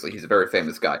things. Obviously, he's a very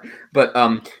famous guy. But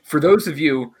for those of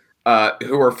you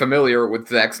who are familiar with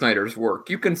Zack Snyder's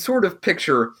work, you can sort of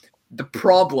picture the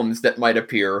problems that might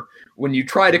appear when you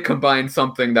try to combine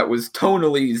something that was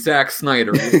tonally Zack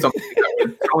Snyder with something that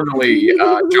was tonally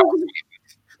Joss Whedon.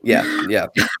 Yeah.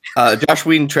 Josh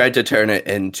Whedon tried to turn it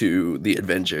into the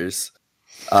Avengers.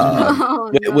 Oh,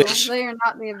 no, which- they are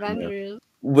not the Avengers.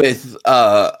 With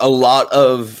a lot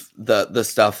of the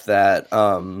stuff that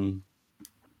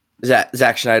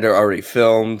Zack Snyder already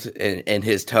filmed in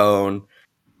his tone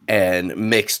and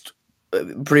mixed,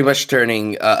 pretty much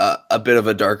turning a bit of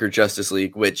a darker Justice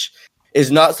League, which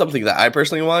is not something that I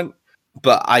personally want,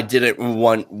 but I didn't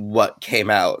want what came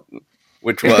out,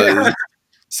 which was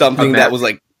something that was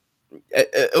like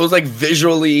it was like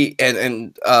visually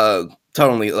and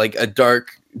tonally like a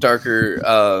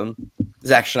darker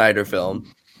Zack Snyder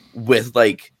film with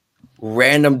like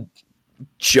random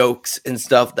jokes and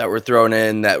stuff that were thrown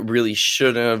in that really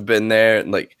shouldn't have been there.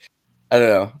 And like, I don't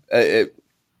know.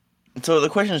 So the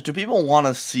question is, do people want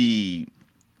to see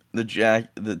the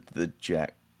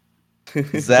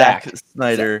Zack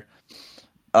Snyder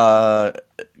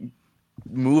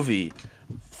movie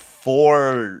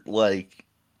for like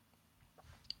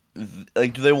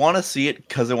do they want to see it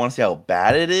because they want to see how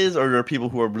bad it is, or are there people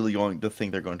who are really going to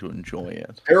think they're going to enjoy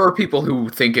it? There are people who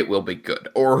think it will be good,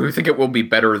 or who think it will be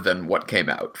better than what came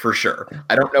out, for sure.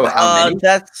 I don't know how many.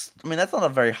 That's not a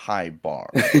very high bar.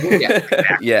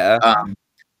 Yeah, Yeah.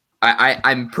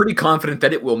 I'm pretty confident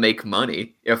that it will make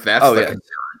money, if that's Oh, the yeah. concern.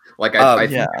 Like, I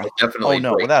think Yeah. it'll definitely Oh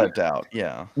no, break without a even. doubt,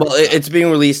 yeah. Well, it's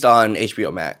being released on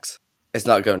HBO Max. It's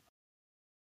not going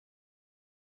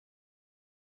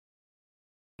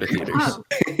to theaters. Oh.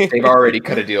 They've already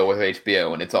cut a deal with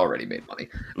HBO, and it's already made money.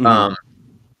 Mhm.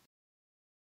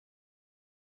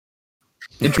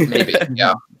 Maybe,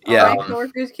 yeah. Yeah. My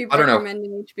coworkers keep I don't know.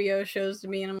 recommending HBO shows to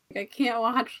me, and I'm like, I can't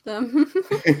watch them.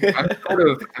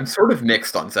 I'm sort of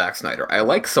mixed on Zack Snyder. I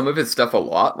like some of his stuff a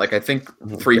lot. Like I think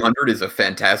 300 is a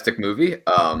fantastic movie.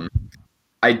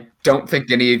 I don't think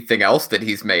anything else that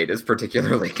he's made is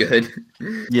particularly good.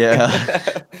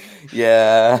 Yeah.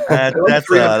 Yeah. That's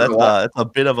 300 a lot. a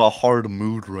bit of a hard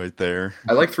mood right there.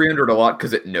 I like 300 a lot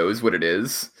because it knows what it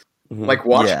is. Mhm. Like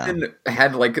Watchmen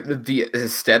had like the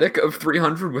aesthetic of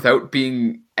 300 without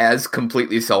being as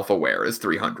completely self-aware as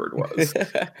 300 was.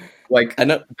 Like I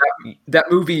know. that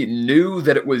movie knew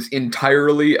that it was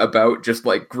entirely about just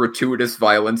like gratuitous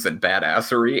violence and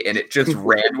badassery, and it just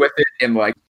ran with it. And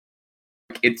like,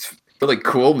 it's a really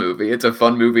cool movie. It's a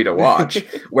fun movie to watch.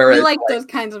 Whereas, We like those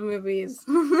kinds of movies.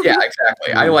 yeah,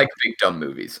 exactly. I like big dumb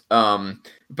movies.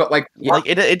 But like, Like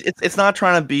it's not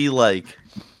trying to be like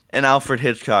an Alfred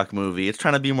Hitchcock movie. It's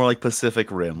trying to be more like Pacific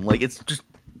Rim. Like it's just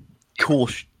cool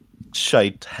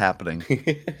shite happening.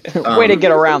 Way to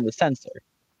get around the censor.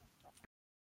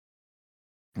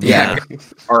 yeah,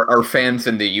 our fans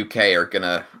in the UK are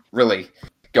gonna really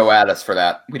go at us for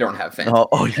that. We don't have fans.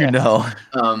 Oh, you know.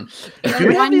 Um, Do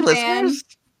we have any One fan. listeners?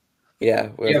 Yeah.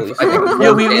 We're Yeah, at least- I think-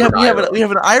 Yeah, we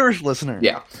have an Irish listener.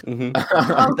 yeah. Mhm.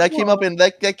 Oh, That came cool. up in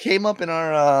that came up in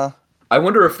our I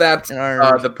wonder if that's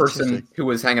the person statistic. who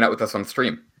was hanging out with us on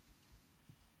stream.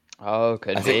 Oh,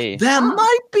 could I think- be. That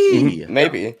might be. Mhm,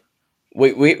 maybe.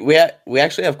 We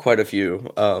actually have quite a few.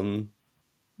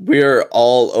 We're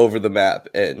all over the map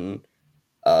in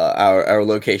our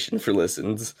location for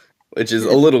listens, which is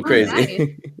a little Oh, crazy. nice.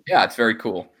 Yeah, it's very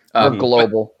cool. We're But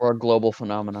global. We're a global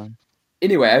phenomenon.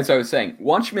 anyway, as I was saying,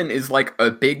 Watchmen is like a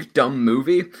big dumb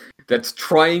movie that's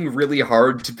trying really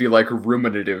hard to be like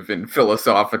ruminative and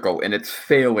philosophical, and it's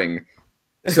failing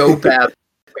so badly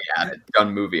at it.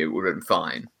 Dumb movie, it would have been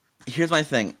fine. Here's my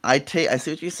thing. I see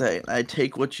what you say. I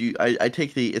take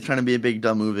it's trying to be a big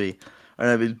dumb movie,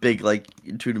 or a big like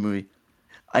intuitive movie.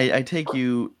 I take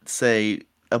you say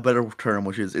a better term,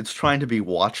 which is it's trying to be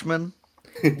Watchmen,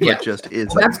 but Yeah. just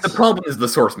isn't. That's the problem, is the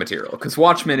source material, because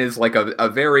Watchmen is like a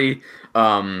very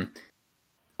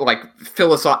like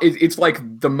it's like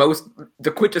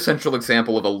the quintessential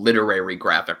example of a literary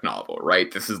graphic novel,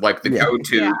 right? This is like the Yeah.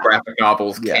 go-to Yeah. graphic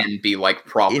novels Yeah. can be like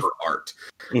proper If- art.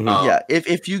 Mhm. Yeah,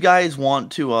 if you guys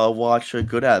want to watch a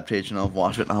good adaptation of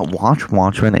Watchmen, watch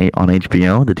Watchmen on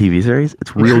HBO, the TV series.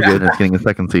 It's real good. And it's getting a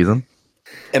second season.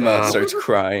 Emma starts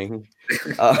crying.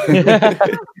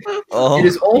 Oh, It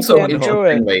is also can't do it.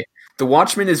 interestingly, The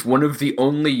Watchmen is one of the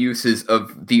only uses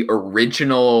of the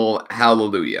original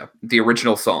Hallelujah, the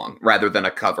original song, rather than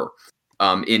a cover.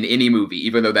 In any movie,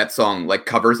 even though that song, like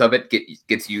covers of it,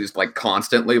 gets used like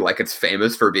constantly, like it's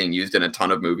famous for being used in a ton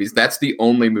of movies. That's the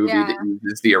only movie Yeah. that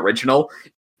uses the original,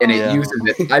 and it Yeah. uses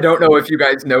it. I don't know if you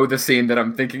guys know the scene that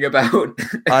I'm thinking about.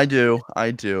 I do.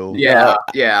 yeah.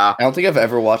 I don't think I've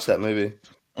ever watched that movie.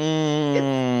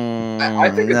 I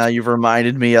think Now you've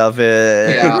reminded me of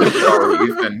it. Yeah, I'm sorry,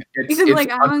 Ethan. It's Ethan's like,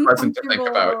 I'm unpleasant to think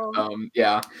about. uncomfortable.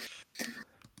 Yeah.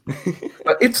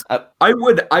 But it's Uh, I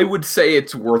would say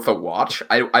it's worth a watch.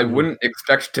 I wouldn't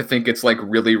expect to think it's like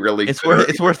really, really It's good.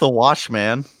 worth a watch,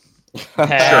 man.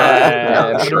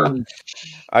 Yeah, sure.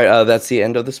 All right, that's the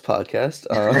end of this podcast.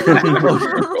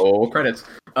 Roll credits.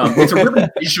 It's a really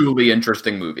visually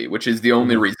interesting movie, which is the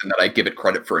only reason that I give it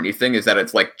credit for anything, is that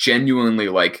it's like genuinely,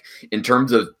 like, in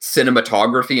terms of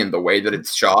cinematography and the way that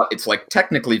it's shot, it's like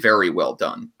technically very well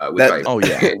done. Oh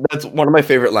yeah. That's one of my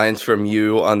favorite lines from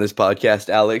you on this podcast,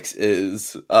 Alex,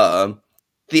 is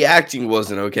the acting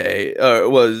wasn't okay, or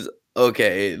was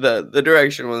okay. The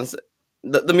direction was,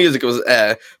 the music was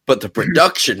but the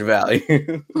production value.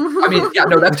 I mean, yeah,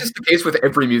 no, that's just the case with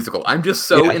every musical. I'm just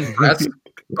so Yeah. impressed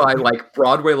by like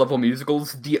Broadway level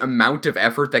musicals, the amount of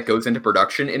effort that goes into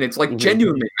production, and it's like Mhm.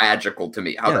 genuinely magical to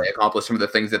me how Yeah. they accomplish some of the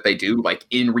things that they do, like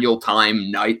in real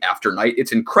time, night after night.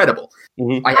 It's incredible.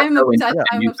 Mhm. I have I'm no obsessed. interest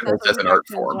in I'm musicals obsessed as with an art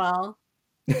production as form. well.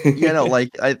 Yeah, no, like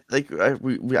I think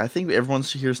everyone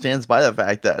here stands by the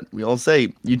fact that we all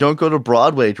say you don't go to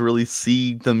Broadway to really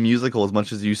see the musical as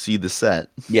much as you see the set.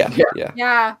 Yeah, Yeah. yeah.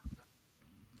 Yeah.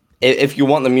 If you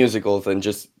want the musical, then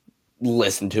just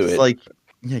listen to It's it. like,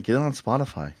 yeah, get it on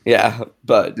Spotify. Yeah,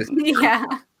 but Yeah.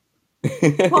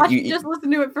 Watch, you- just listen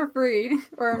to it for free,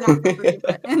 or not for free,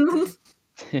 but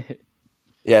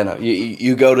yeah, no,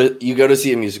 you go to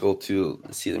see a musical to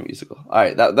see the musical. All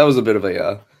right, that was a bit of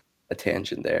a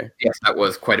tangent there. Yes, that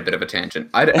was quite a bit of a tangent.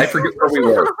 I forget where we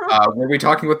were. Were we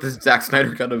talking about the Zack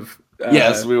Snyder cut of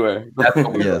Yes, we were. That's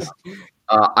what we Yes. were.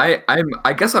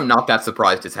 I guess I'm not that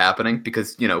surprised it's happening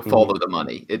because follow the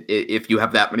money. If you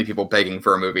have that many people begging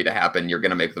for a movie to happen, you're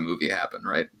gonna make the movie happen,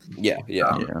 right? Yeah.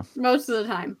 Most of the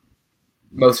time.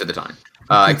 Most of the time,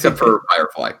 except for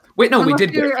Firefly. Wait, no, we Unless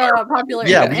did get you're, Firefly. popular.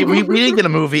 Yeah, anyway. we didn't get a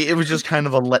movie. It was just kind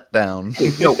of a letdown.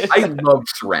 No, I love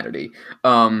Serenity.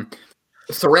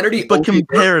 Serenity, But only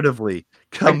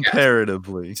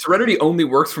comparatively. Serenity only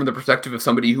works from the perspective of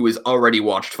somebody who has already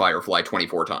watched Firefly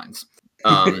 24 times.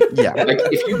 Yeah. Like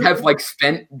if you have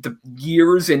spent the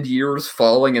years and years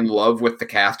falling in love with the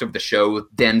cast of the show,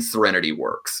 then Serenity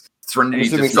works. Serenity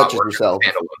assuming does not such as work as a yourself.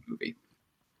 standalone movie.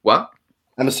 What?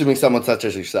 I'm assuming someone such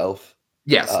as yourself.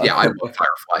 Yes, yeah, I love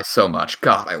Firefly so much.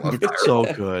 God, I love Firefly. It's so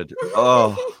good.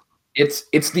 Oh.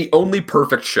 It's the only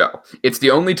perfect show. It's the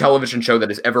only television show that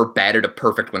has ever batted a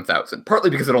perfect 1000. Partly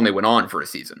because it only went on for a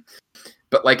season.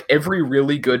 But every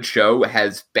really good show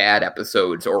has bad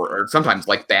episodes or sometimes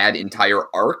bad entire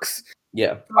arcs.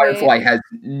 Yeah. Firefly has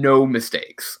no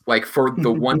mistakes. For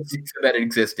the one season that it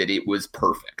existed, it was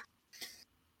perfect.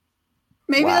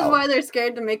 Maybe that's Wow. why they're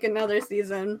scared to make another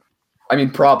season. I mean,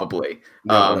 probably.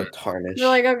 Don't want to tarnish. They're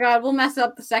like, oh god, we'll mess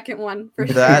up the second one for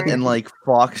That sure. and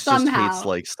Fox Somehow. just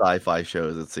hates sci-fi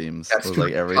shows, it seems. That's It's true.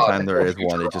 every Oh, time there that's is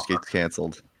one, it Futurama. just gets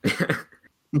canceled.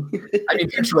 I mean,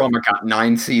 Futurama got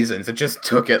 9 seasons. It just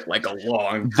took it a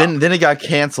long time. Then it got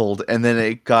canceled, and then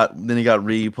it got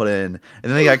re-put in,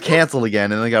 and then it got canceled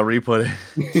again, and then it got re-put in.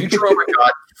 Futurama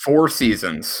got 4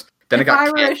 seasons. Then it if I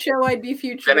got were a canceled. show, I'd be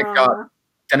Futurama.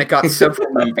 Then it got several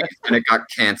movies. Then it got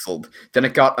canceled. Then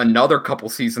it got another couple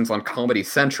seasons on Comedy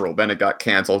Central. Then it got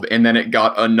canceled, and then it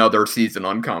got another season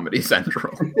on Comedy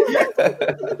Central.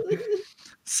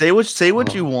 Say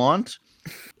what you want.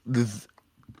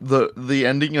 The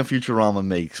ending of Futurama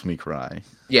makes me cry.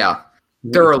 Yeah.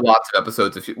 There are lots of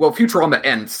episodes of Futurama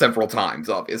ends several times,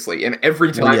 obviously, and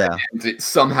every time Yeah. it ends, it's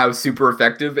somehow super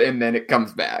effective, and then it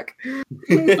comes back. Yeah,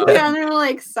 and they're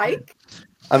like, psych.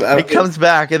 It comes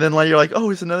back, and then you're like, oh,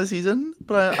 it's another season?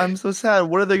 But I'm so sad.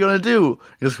 What are they gonna do?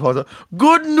 He just calls out,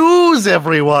 good news,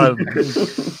 everyone.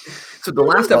 So the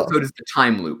last episode is the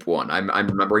time loop one. I'm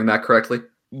remembering that correctly.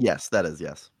 Yes, that is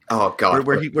yes. Oh god,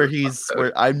 Where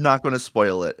I'm not going to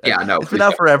spoil it. Yeah, no, It's been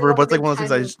out forever, but it's one of those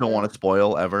things I just don't want to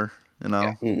spoil ever. You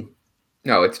know. Yeah.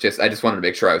 No, it's just I just wanted to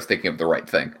make sure I was thinking of the right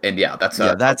thing, and that's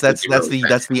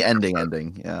the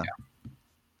ending. Yeah.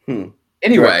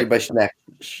 Anyway, Directed by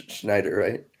Schneider,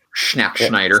 right? Schnack Yeah.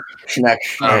 Schneider. Schnack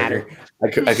Schneider. I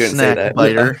couldn't say Snack that.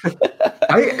 biter. I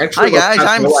Hi actually guys, have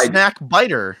I'm no idea. Snack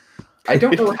Biter. I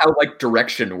don't know how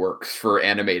direction works for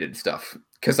animated stuff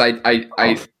because I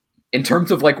in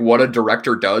terms of what a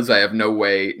director does, I have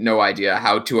no idea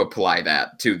how to apply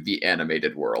that to the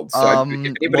animated world. So if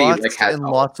anybody Lots has and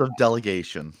lots of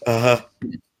delegation.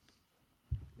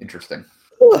 interesting.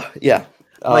 Yeah.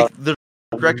 The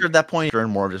director at that point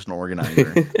turned more just an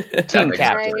organizer. Team makes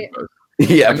captain. sense. Right.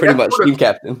 Yeah, I mean, pretty that's much. sort of- Team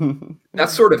captain.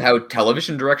 That's sort of how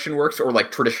television direction works, or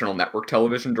traditional network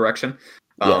television direction.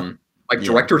 Yeah.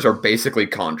 Directors are basically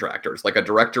contractors. A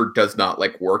director does not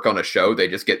work on a show; they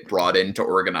just get brought in to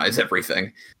organize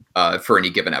everything for any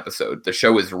given episode. The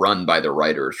show is run by the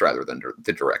writers rather than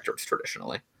the directors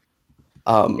traditionally.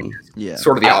 Yeah.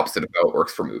 Sort of the opposite of how it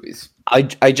works for movies. I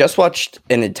just watched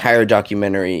an entire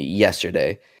documentary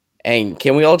yesterday, and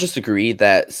can we all just agree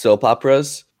that soap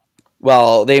operas,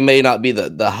 while they may not be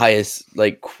the highest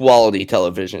quality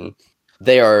television,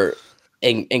 they are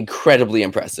incredibly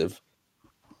impressive.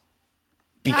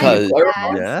 Because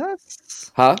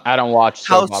Yes. huh? I don't watch.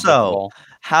 How soap operas so?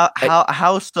 at all.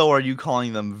 How so are you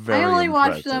calling them very I only watch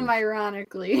impressive? them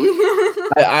ironically.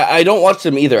 I don't watch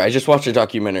them either. I just watched a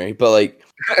documentary, but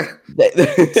That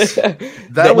was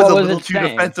What a was little it too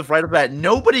saying? defensive right off the bat.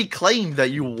 Nobody claimed that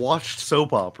you watched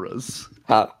soap operas.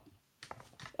 huh?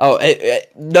 Oh,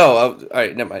 no. All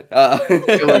right, never mind.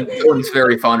 Dylan's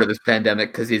very fond of this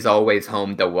pandemic because he's always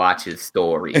home to watch his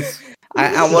stories.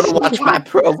 I want to watch my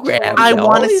program. I They're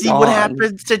want to always see what on.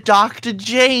 happens to Dr.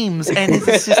 James and his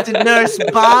assistant nurse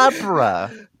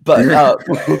Barbara. But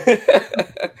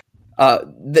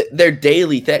they're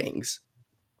daily things.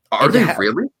 Are they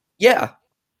really? Yeah,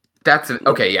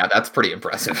 Okay. Yeah, that's pretty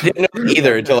impressive. didn't know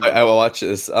either until I will watch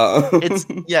this. It's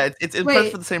impressive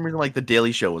Wait. for the same reason the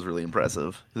Daily Show was really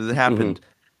impressive. 'Cause it happened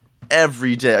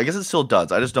every day. I guess it still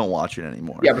does. I just don't watch it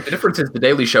anymore. Yeah, but the difference is the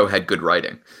Daily Show had good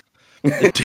writing.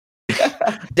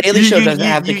 Daily Show doesn't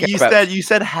have to care about. You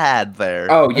said had there.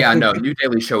 Oh yeah, no, New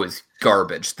Daily Show is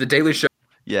garbage. The Daily Show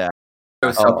Yeah.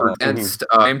 suffered against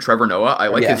Trevor Noah. I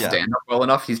like Yeah. his stand-up well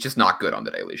enough. He's just not good on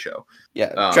the Daily Show.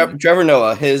 Yeah, Trevor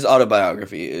Noah. His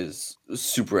autobiography is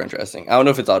super interesting. I don't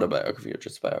know if it's autobiography or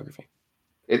just biography.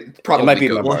 It probably might be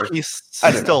goes. Well, memoir. he's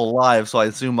I don't still alive, so I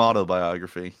assume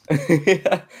autobiography.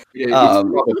 It's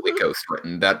Um, probably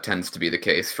ghostwritten. That tends to be the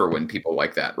case for when people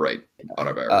like that write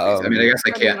autobiographies. I mean, I guess I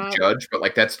Probably can't not. judge, but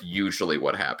like that's usually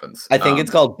what happens. I think it's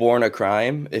called Born a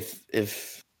Crime.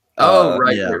 If Oh,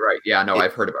 right, yeah. right. Yeah, no, it-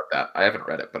 I've heard about that. I haven't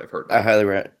read it, but I've heard I about it.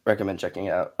 highly recommend checking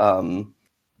it out.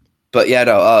 But yeah,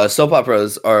 no, soap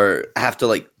operas have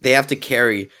to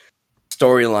carry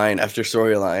storyline after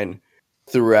storyline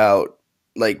throughout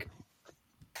like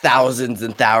thousands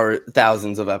and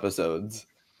thousands of episodes,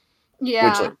 Yeah.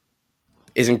 which like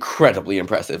is incredibly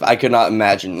impressive. I could not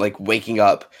imagine like waking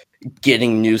up,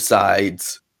 getting new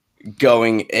sides,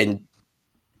 going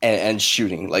and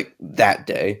shooting like that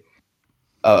day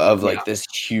of like this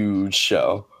huge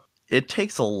show. It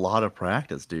takes a lot of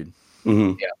practice, dude.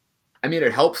 Mhm. I mean,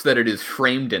 it helps that it is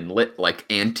framed and lit like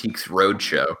Antiques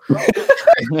Roadshow.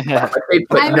 They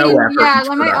put I no mean, effort yeah, into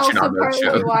that might production also on those partly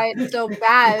shows. why it's so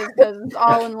bad, because it's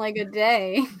all in like a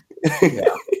day.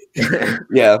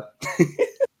 Yeah.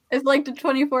 It's like the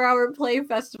 24-hour play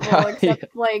festival,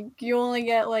 except like you only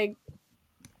get like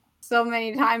so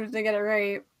many times to get it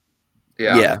right.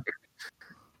 Yeah.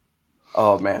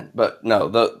 Oh man, but no,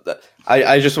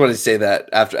 I just wanted to say that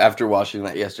after watching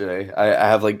that yesterday, I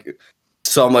have like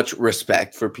so much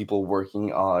respect for people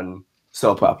working on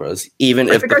soap operas, even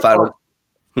I if think the I final.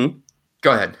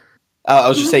 Go ahead. I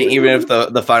was just saying, even if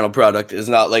the final product is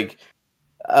not like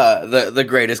the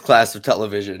greatest class of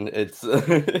television, it's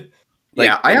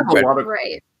Yeah, I have a lot of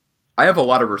Right. I have a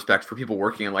lot of respect for people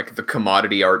working in like the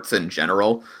commodity arts in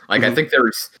general. Like, I Mhm. think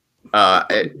there's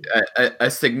a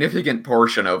significant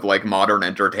portion of like modern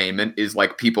entertainment is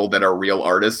like people that are real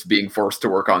artists being forced to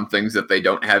work on things that they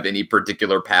don't have any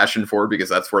particular passion for because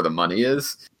that's where the money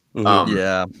is. Mhm.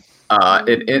 Yeah.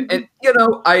 And you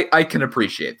know, I can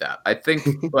appreciate that. I think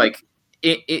like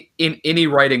in any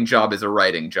writing job is a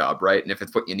writing job, right? And if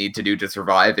it's what you need to do to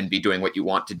survive and be doing what you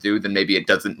want to do, then maybe it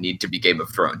doesn't need to be Game of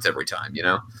Thrones every time, you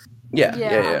know?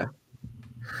 Yeah.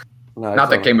 No, Not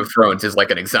that Game of Thrones is like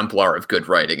an exemplar of good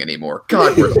writing anymore.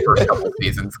 God, were the first couple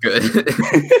seasons good.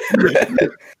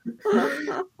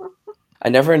 I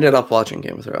never ended up watching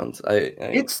Game of Thrones.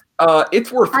 It's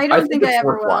worth. I don't think I it's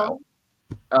ever worthwhile.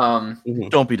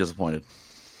 Don't be disappointed.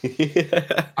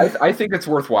 I think it's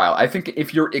worthwhile. I think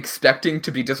if you're expecting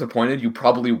to be disappointed, you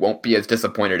probably won't be as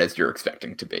disappointed as you're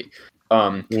expecting to be.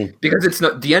 Because it's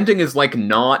not, the ending is like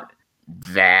not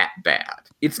that bad.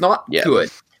 It's not good.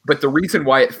 But the reason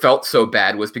why it felt so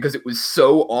bad was because it was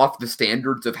so off the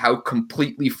standards of how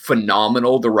completely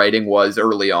phenomenal the writing was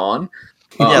early on.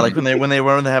 Yeah, like when they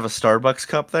have a Starbucks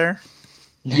cup there.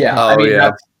 Yeah, Oh, I mean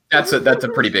yeah. that's a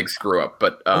pretty big screw up.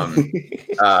 But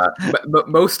but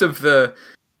most of the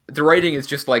writing is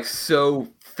just like so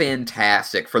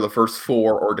fantastic for the first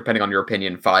 4, or depending on your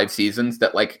opinion, 5 seasons,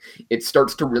 that like it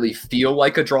starts to really feel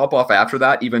like a drop off after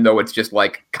that, even though it's just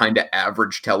like kind of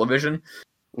average television.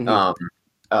 Mhm.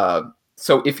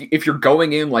 So if you're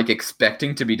going in like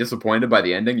expecting to be disappointed by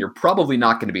the ending, you're probably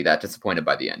not going to be that disappointed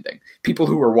by the ending. People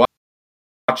who are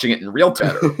watching it in real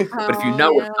time, but if you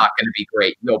know it's not going to be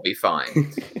great, you'll be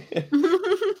fine.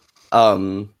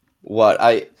 What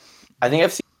I think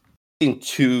I've seen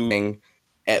 2,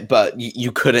 but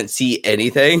you couldn't see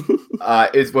anything.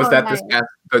 Was that this nice.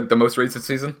 past, the most recent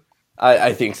season?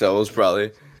 I think so. It was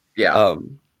probably Yeah.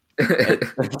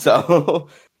 So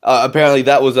apparently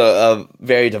that was a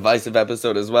very divisive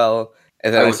episode as well.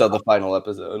 And then I saw the final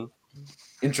episode.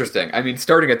 Interesting. I mean,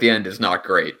 starting at the end is not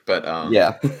great, but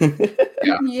Yeah.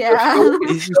 Yeah.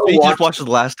 He just watched the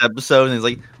last episode and he's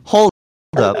like, "Hold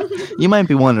up, you might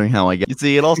be wondering how I get." You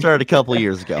see, it all started a couple of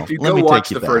years ago. if you Let go me watch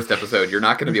take you the back. first episode, you're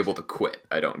not going to be able to quit.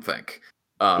 I don't think.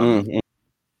 Mhm.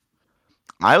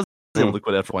 I was able to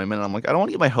quit after appointment. And I'm like, I don't want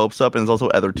to get my hopes up. And there's also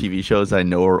other TV shows that I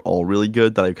know are all really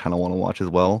good that I kind of want to watch as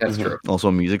well. That's true.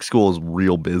 Also, music school is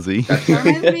real busy. That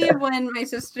reminds me of when my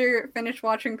sister finished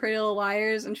watching Pretty Little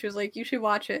Liars, and she was like, "You should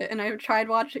watch it." And I tried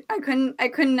watching. I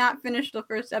could not finish the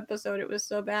first episode. It was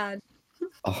so bad.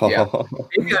 Yeah.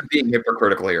 Maybe I'm being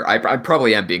hypocritical here. I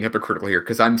probably am being hypocritical here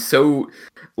because I'm so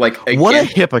like What a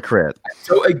against, hypocrite!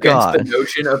 so against the God.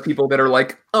 notion of people that are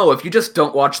like, oh, if you just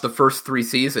don't watch the first 3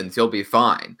 seasons, you'll be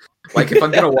fine. Like if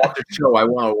I'm gonna watch a show, I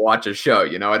want to watch a show.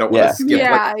 You know, I don't want Yeah. to skip.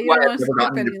 Yeah, like, you why don't I've wanna never skip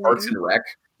gotten into Parks anything. and Rec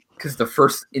because the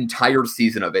first entire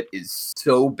season of it is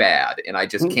so bad, and I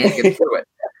just can't get through it.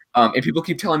 And people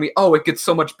keep telling me, oh, it gets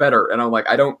so much better, and I'm like,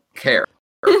 I don't care.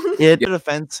 In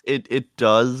defense, it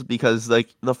does because like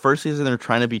the first season they're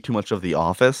trying to be too much of The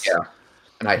Office. Yeah.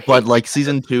 And I hate But like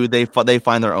season 2, they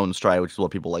find their own stride, which is what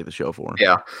people like the show for.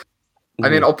 Yeah. I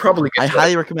mean, I'll probably get I to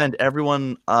highly recommend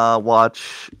everyone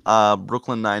watch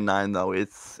Brooklyn Nine-Nine, though.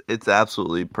 It's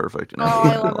absolutely perfect. And Oh, I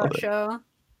everything. love that show.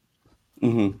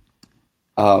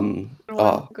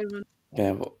 Good one.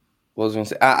 Yeah, what was I gonna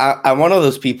say? I'm one of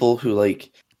those people who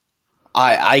like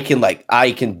I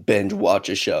can binge watch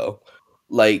a show.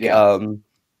 Like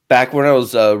back when I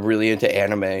was really into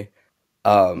anime,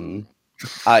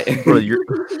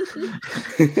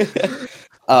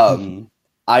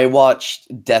 I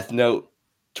watched Death Note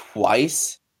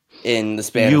twice in the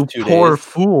span of 2 days. You poor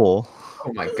fool.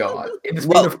 Oh my god! In the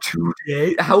span of 2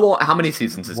 days, how many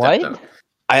seasons is Death Note?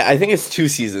 I think it's 2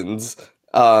 seasons.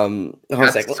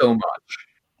 That's so much.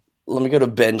 Let me go to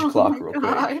binge clock real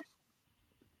quick.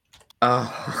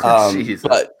 Oh, Jesus.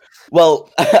 But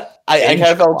I kind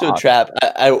of fell into a trap.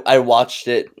 I watched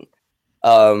it.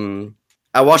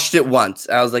 I watched it once.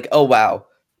 And I was like, oh wow,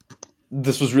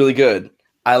 this was really good.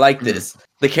 I like this.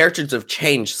 The characters have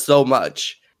changed so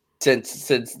much since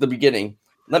the beginning.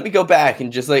 Let me go back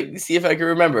and just like see if I can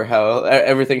remember how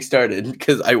everything started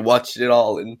because I watched it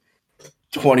all in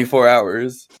 24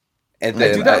 hours. And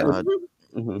then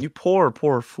you poor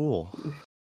fool.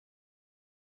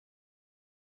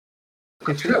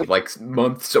 I do that like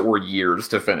months or years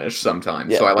to finish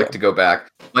sometimes, so I like to go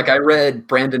back. Like I read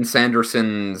Brandon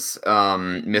Sanderson's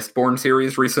Mistborn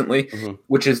series recently,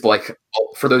 which is like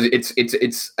for those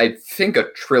it's I think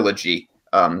a trilogy.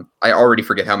 I already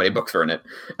forget how many books are in it,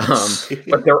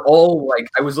 but they're all like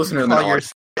I was listening to them.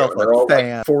 They're all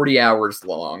like 40 hours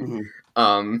long.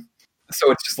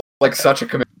 So it's just like such a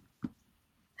commitment.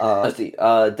 Let's see.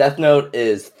 Death Note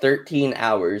is 13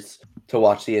 hours to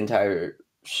watch the entire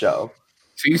show.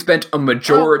 So you spent a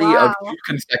majority of 2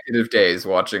 consecutive days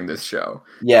watching this show.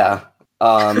 Yeah.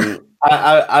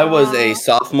 I was a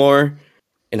sophomore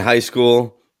in high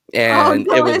school, and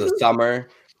it was a summer.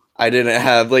 I didn't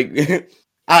have like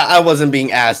I wasn't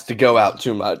being asked to go out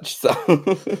too much, so.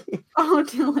 Oh,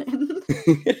 Dylan.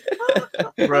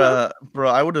 Bruh,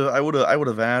 I would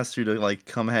have asked you to like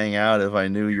come hang out if I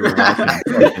knew you were watching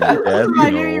Death. I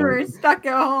knew you were stuck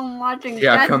at home watching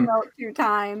Death Note 2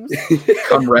 times.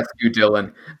 Come rescue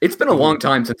Dylan. It's been a long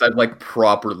time since I've like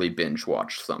properly binge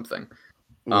watched something.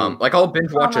 Like I'll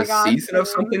binge watch season of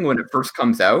something when it first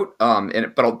comes out.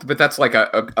 But that's like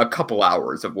a couple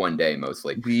hours of one day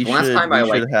mostly. We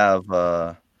should have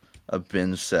a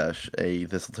binge sesh.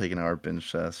 This will take an hour binge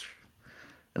sesh.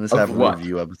 And let's have a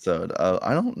review episode.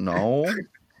 I don't know.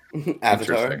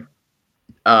 Avatar.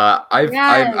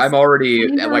 I'm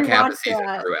already at like half a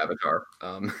season through Avatar.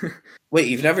 Wait,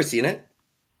 you've never seen it?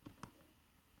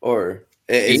 Or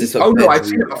is this no, I've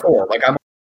seen it before. Like I'm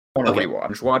on a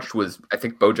rewatch. Watched was I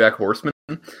think BoJack Horseman.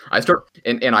 I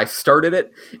started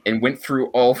it and went through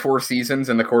all 4 seasons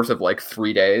in the course of like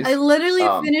 3 days. I literally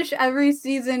finish every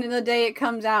season in the day it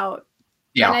comes out.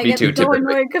 Yeah, and me too. I get so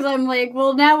annoyed because I'm like,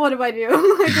 well, now what do I do?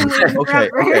 Okay.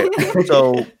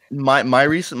 So my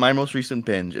most recent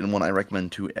binge and one I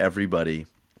recommend to everybody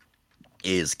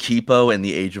is Kipo and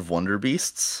the Age of Wonder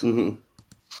Beasts.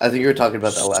 I think you were talking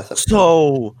about that last episode.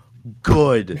 So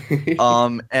good.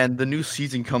 And the new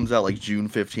season comes out like June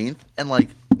 15th, and like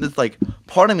it's like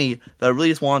part of me that really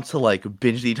just wants to like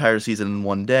binge the entire season in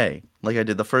one day, like I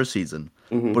did the first season.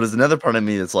 But there's another part of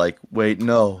me that's like, wait,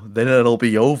 no, then it'll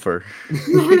be over.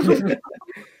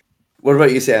 What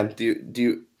about you, Sam? Do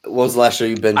you? What was the last show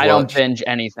you binge? I don't binge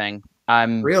anything.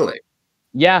 I'm really.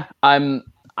 Yeah, I'm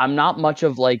not much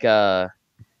of like a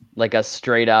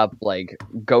straight up like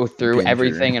go through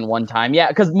everything in one time. Yeah,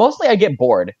 because mostly I get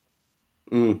bored.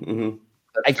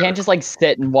 I can't just like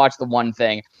sit and watch the one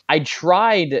thing. I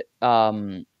tried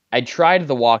The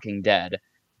Walking Dead,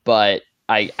 but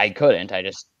I couldn't.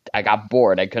 I got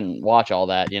bored. I couldn't watch all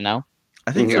that, you know?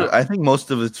 I think most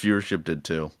of its viewership did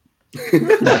too.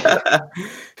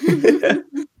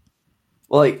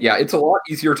 Well, like, yeah, it's a lot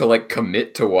easier to like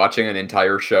commit to watching an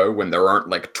entire show when there aren't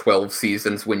like 12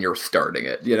 seasons when you're starting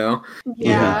it, you know?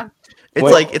 Yeah.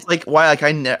 It's like why like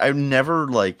I never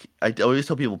like I always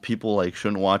tell people like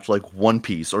shouldn't watch like One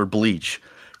Piece or Bleach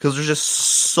because there's just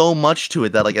so much to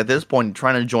it that like at this point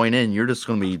trying to join in you're just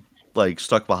gonna be like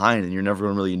stuck behind and you're never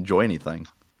gonna really enjoy anything.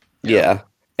 Yeah,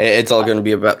 it's all gonna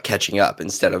be about catching up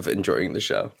instead of enjoying the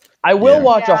show. I will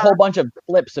watch a whole bunch of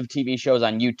clips of TV shows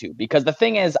on YouTube because the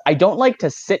thing is I don't like to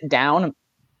sit down,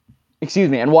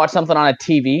 and watch something on a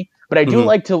TV, but I do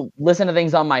like to listen to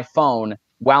things on my phone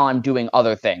while I'm doing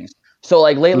other things. So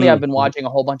like lately I've been watching a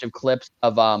whole bunch of clips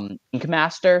of Ink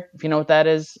Master, if you know what that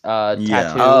is.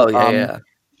 Tattoo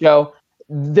show.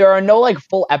 There are no like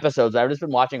full episodes. I've just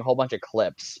been watching a whole bunch of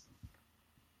clips.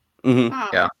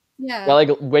 Yeah. Yeah. I like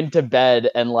went to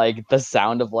bed and like the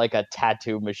sound of like a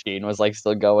tattoo machine was like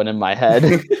still going in my head. I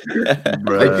do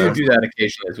Bruh. do that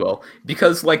occasionally as well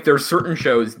because like there's certain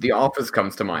shows, The Office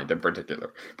comes to mind in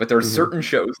particular, but there's Mhm. certain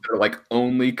shows that are like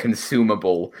only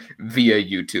consumable via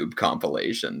YouTube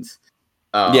compilations.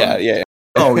 Yeah.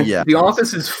 Oh yeah. The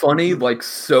Office is funny like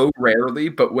so rarely,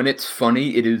 but when it's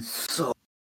funny, it is so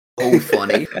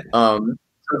funny.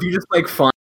 So if you just like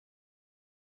find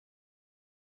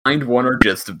one or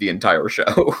gist of the entire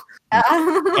show.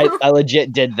 I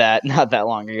legit did that not that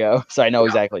long ago, so I know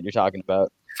exactly what you're talking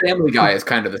about. Family Guy is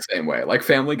kind of the same way. Like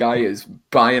Family Guy is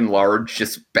by and large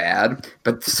just bad,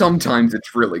 but sometimes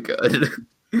it's really good.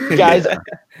 Guys, I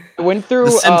went through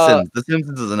The Simpsons. The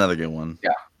Simpsons is another good one.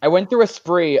 I went through a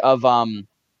spree of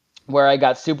where I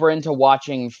got super into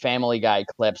watching Family Guy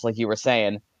clips, like you were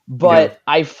saying. But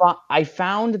I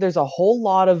found there's a whole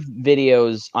lot of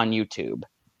videos on YouTube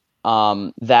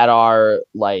that are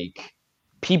like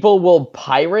people will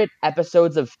pirate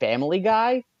episodes of Family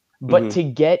Guy, but Mhm. to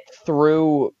get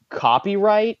through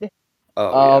copyright,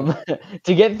 Oh,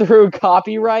 to get through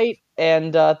copyright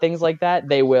and things like that,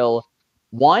 they will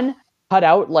cut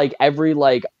out like every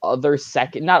like other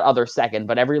second, not other second,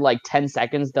 but every like 10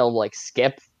 seconds they'll like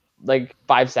skip like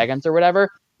 5 seconds or whatever,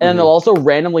 and then they'll also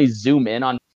randomly zoom in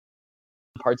on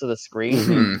parts of the screen.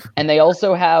 Mhm. And they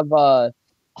also have I'll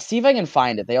see if I can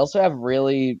find it. They also have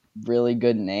really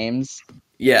good names.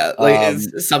 Yeah, like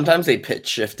sometimes they pitch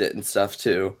shift it and stuff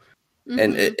too,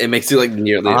 and Mhm. it makes it like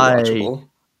nearly I- unwatchable.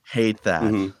 Hate that.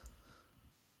 Mhm.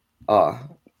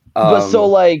 But so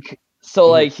like mhm.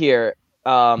 like here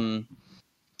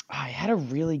I had a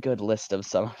really good list of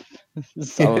some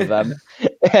of them.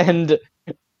 And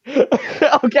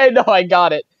okay, no, I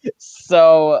got it.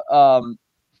 So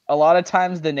a lot of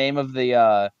times the name of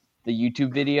the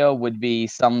YouTube video would be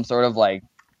some sort of like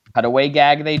cutaway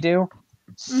gag they do.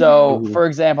 So Mhm. for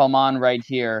example, I'm on right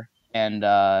here and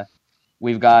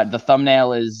we've got the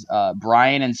thumbnail is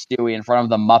Brian and Stewie in front of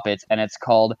the Muppets, and it's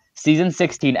called Season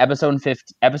 16, Episode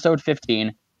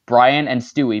 15, Brian and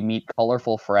Stewie Meet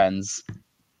Colorful Friends.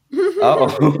 Oh,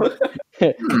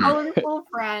 Colorful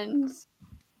friends.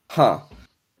 huh.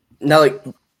 Now, like,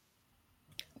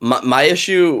 my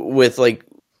issue with like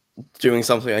doing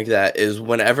something like that is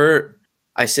whenever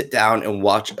I sit down and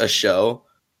watch a show,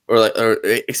 or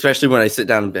especially when I sit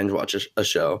down and binge watch a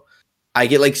show, I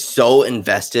get like so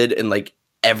invested in like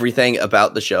everything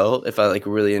about the show if I like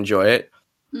really enjoy it.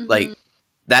 Like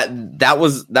that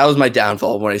was my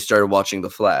downfall when I started watching The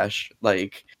Flash.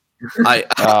 Like I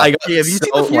got Hey, have you seen The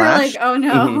You're Flash? like, oh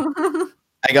no.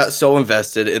 I got so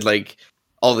invested in like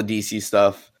all the DC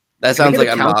stuff. That Can I sounds get like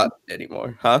a I'm count? not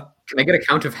anymore, huh? Can I get a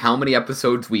count of how many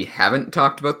episodes we haven't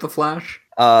talked about The Flash?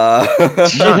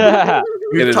 Yeah.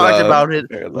 We've is, talked about it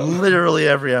very low. literally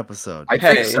every episode. I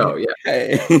think so, yeah.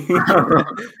 Hey.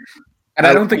 And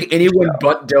I don't think anyone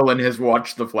but Dylan has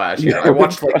watched The Flash yet. I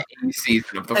watched like any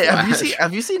season of The Hey, Flash.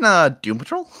 have you seen Doom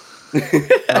Patrol?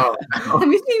 Oh, no. Have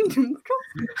you seen Doom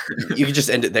Patrol? You can just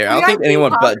end it there. I You don't think guys seen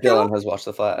anyone Paw but Patrol? Dylan has watched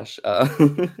The Flash.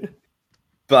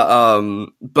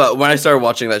 But when I started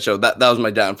watching that show, that was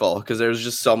my downfall because there was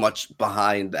just so much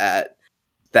behind that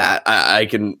I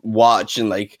can watch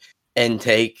and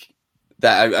take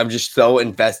that I'm just so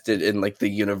invested in like the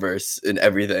universe and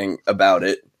everything about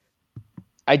it.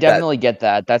 I definitely get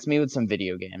that. That's me with some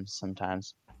video games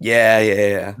sometimes.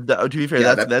 Yeah. To be fair,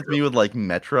 Yeah, that's that's me with like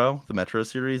Metro, the Metro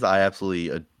series. I absolutely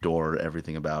adore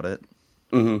everything about it.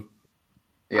 hmm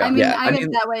Yeah. I mean, Yeah, I I get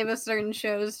mean- that way with certain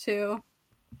shows too.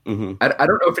 hmm I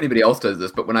don't know if anybody else does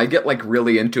this, but when I get like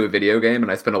really into a video game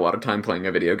and I spend a lot of time playing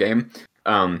a video game,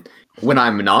 when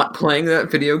I'm not playing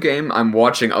that video game, I'm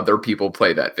watching other people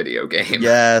play that video game.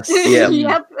 Yes. Yeah.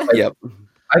 Yep.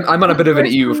 I'm on a bit of an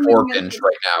First EU4 moving binge into-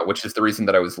 right now, which is the reason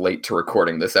that I was late to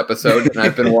recording this episode. And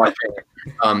I've been watching.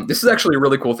 This is actually a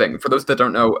really cool thing. For those that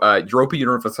don't know, Europa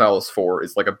Universalis 4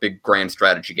 is like a big grand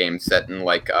strategy game set in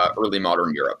like early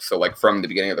modern Europe. So like from the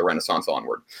beginning of the Renaissance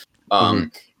onward.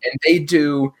 And they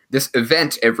do this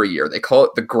event every year. They call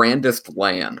it the Grandest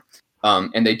LAN.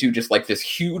 And they do just like this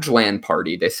huge LAN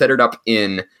party. They set it up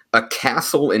in a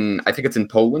castle in, I think it's in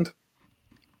Poland.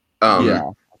 Yeah,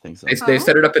 I think so. They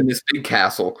set it up in this big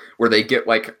castle where they get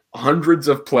like hundreds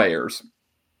of players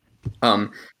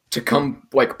to come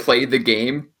like play the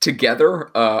game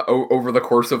together over the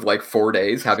course of like 4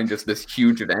 days, having just this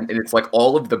huge event. And it's like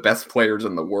all of the best players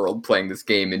in the world playing this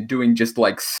game and doing just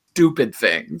like stupid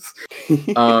things.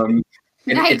 And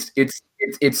Nice.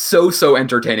 it's so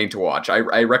entertaining to watch.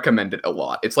 I recommend it a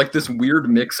lot. It's like this weird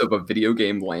mix of a video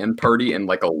game LAN party and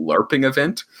like a LARPing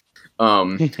event.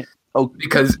 Oh,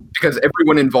 because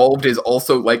everyone involved is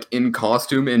also like in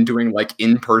costume and doing like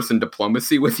in-person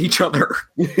diplomacy with each other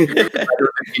rather than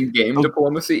in-game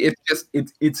diplomacy.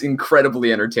 It's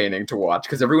incredibly entertaining to watch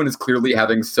because everyone is clearly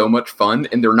having so much fun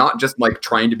and they're not just like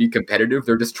trying to be competitive,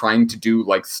 they're just trying to do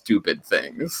like stupid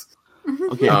things.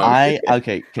 okay. Um,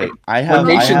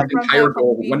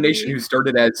 One nation who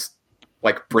started as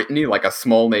like Brittany, like a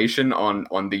small nation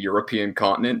on the European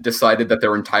continent, decided that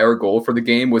their entire goal for the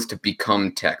game was to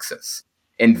become Texas,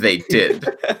 and they did.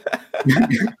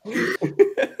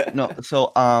 No,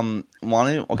 so want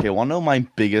to know my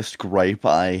biggest gripe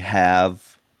I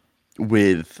have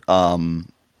with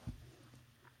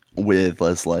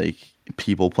less like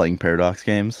people playing Paradox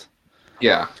games.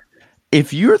 Yeah.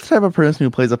 If you're the type of person who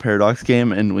plays a Paradox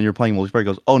game and when you're playing multiplayer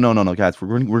goes, oh no guys,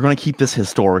 we're going to keep this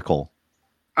historical.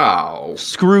 Oh.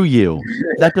 Screw you.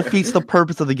 That defeats the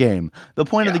purpose of the game. The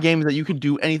point of the game is that you can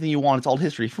do anything you want. It's all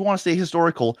history. If you want to stay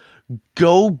historical,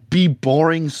 go be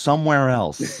boring somewhere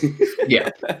else. Yeah.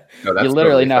 No, that's You literally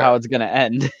totally know fair. how it's gonna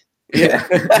end. Yeah.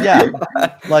 Yeah.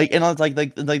 Like, and it's like they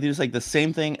do just like the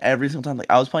same thing every single time. Like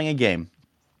I was playing a game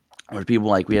where people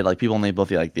we had like people on both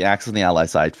the Axis and the Allied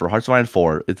side for Hearts of Iron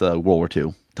 4. It's a World War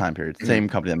II time period. Same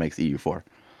company that makes EU4.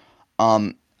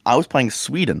 I was playing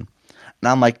Sweden. And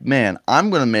I'm like, man,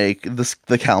 I'm going to make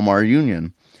the Kalmar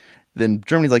Union. Then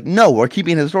Germany's like, no, we're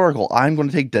keeping it historical. I'm going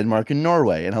to take Denmark and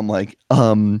Norway. And I'm like,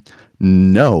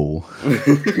 no.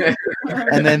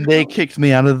 And then they kicked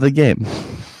me out of the game.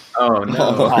 Oh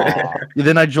no.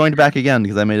 Then I joined back again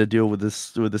because I made a deal with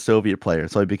the Soviet player.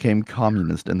 So I became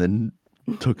communist and then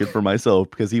took it for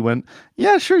myself because he went,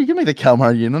 yeah, sure, you can make the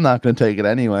Kalmar Union. I'm not going to take it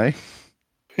anyway.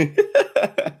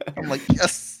 I'm like,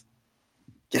 yes.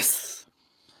 Yes.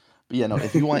 But yeah, no,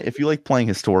 if you like playing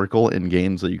historical in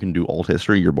games that you can do old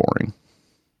history, you're boring.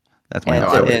 That's my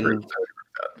And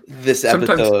this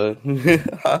episode.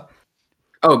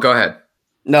 Oh, go ahead.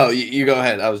 No, you go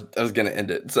ahead. I was gonna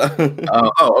end it. So.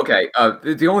 Okay.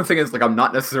 The only thing is, like, I'm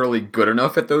not necessarily good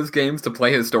enough at those games to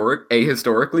play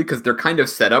historically because they're kind of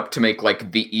set up to make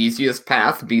like the easiest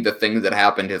path be the things that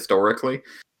happened historically.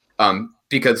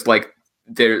 Because like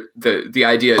the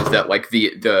idea is that like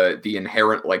the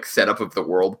inherent like setup of the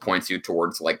world points you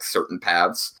towards like certain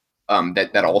paths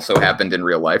that also happened in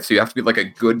real life. So you have to be like a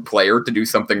good player to do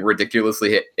something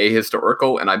ridiculously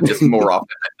ahistorical, and I'm just more often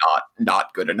than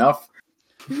not good enough.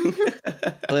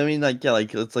 I mean, like, yeah,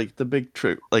 like it's like the big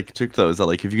trick though is that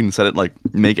like if you can set it like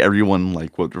make everyone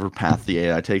like whatever path the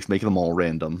AI takes, make them all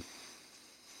random.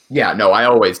 Yeah, no, I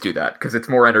always do that because it's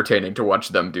more entertaining to watch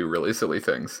them do really silly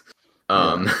things.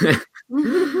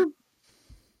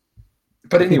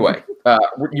 But anyway,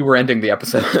 you were ending the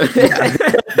episode.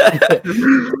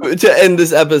 To end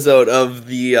this episode of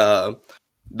the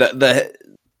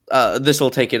this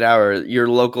will take an hour. Your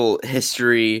local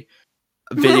history,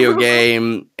 video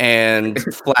game, and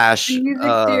Flash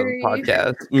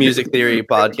music theory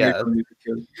podcast.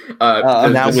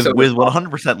 Now with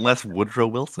 100% less Woodrow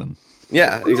Wilson.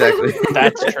 Yeah, exactly.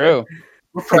 That's true.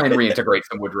 We'll try and reintegrate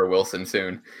some Woodrow Wilson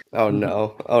soon. Oh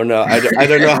no! I don't know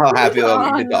how happy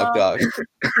I'll be to Doc Doc.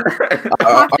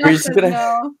 Are you just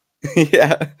gonna?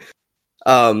 Yeah.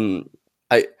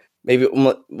 Maybe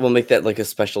we'll make that like a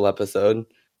special episode.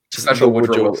 Special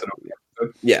Woodrow Wilson.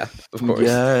 Yeah, of course.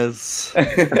 Yes.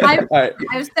 I've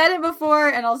said it before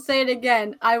and I'll say it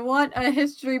again. I want a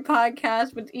history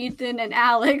podcast with Ethan and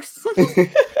Alex. We're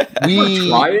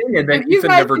trying, and then you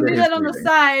Ethan guys never can do did that on the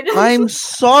side. I'm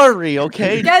sorry,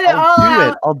 okay? Get it all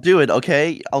out. I'll do it,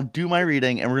 okay? I'll do my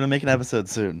reading, and we're gonna make an episode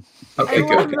soon. Okay, I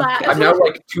love good. that. I'm now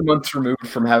like 2 months removed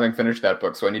from having finished that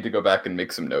book, so I need to go back and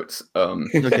make some notes.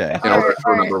 Okay. In order to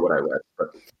remember what I read. But...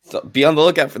 So be on the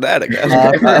lookout for that, I guess.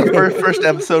 First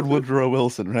episode, Woodrow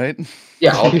Wilson, right?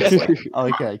 Yeah, obviously.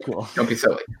 Okay, cool. Don't be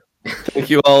silly. Thank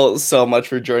you all so much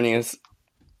for joining us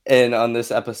in on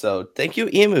this episode. Thank you,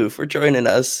 Emu, for joining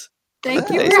us. Thank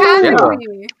you Thanks. for having Yeah.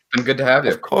 me. It's been good to have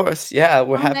you. Of course, yeah,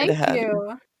 we're happy to Thank have you.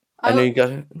 you. I know you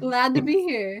got. Glad to be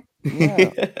here.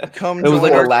 Come It was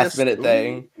like join a last us. minute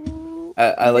thing.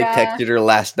 I Yeah. texted her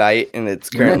last night, and it's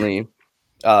currently.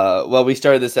 Well, we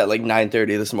started this at like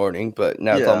 9:30 this morning, but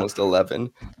now it's Yeah. almost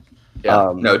 11.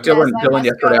 Yeah. No, Dylan. Yes, I Dylan must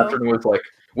yesterday go. afternoon was like,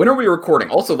 "When are we recording?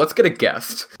 Also, let's get a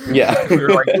guest." Yeah. We were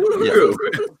like, "Ooh."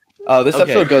 This Okay.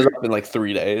 episode goes up in like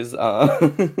 3 days.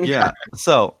 Yeah.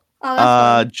 So, Oh,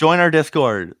 that's fun. join our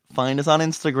Discord. Find us on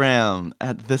Instagram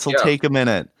at This'll Yeah. Take a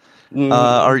Minute.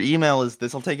 Our email is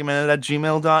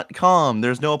this'lltakeaminute@gmail.com.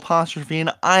 There's no apostrophe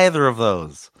in either of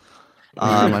those.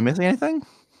 Am I missing anything?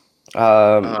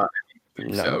 no,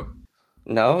 So,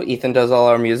 no. Ethan does all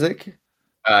our music.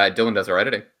 Dylan does our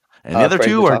editing. And the other Frank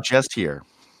two was are off. just here.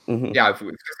 Mhm. Yeah,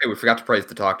 we forgot to praise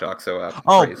the Talk. So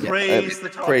praise the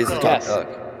Talk. Praise the Talk Yes. Talk.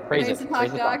 Praise Praise it. the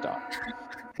Praise the Talk Talk Talk.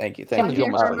 Thank you. Can't I'm Thank feel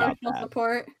here much for better about emotional that.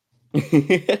 support.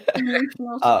 you.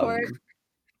 Emotional support.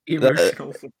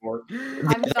 emotional support. I'm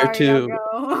other sorry, two-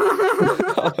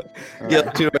 I'll go. The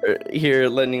other two are here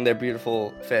lending their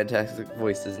beautiful, fantastic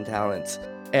voices and talents.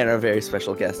 And our very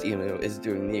special guest, Emu, is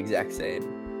doing the exact same.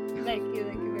 Thank you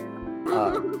very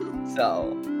much.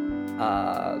 So,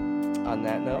 on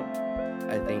that note,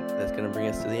 I think that's going to bring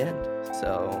us to the end.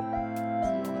 So,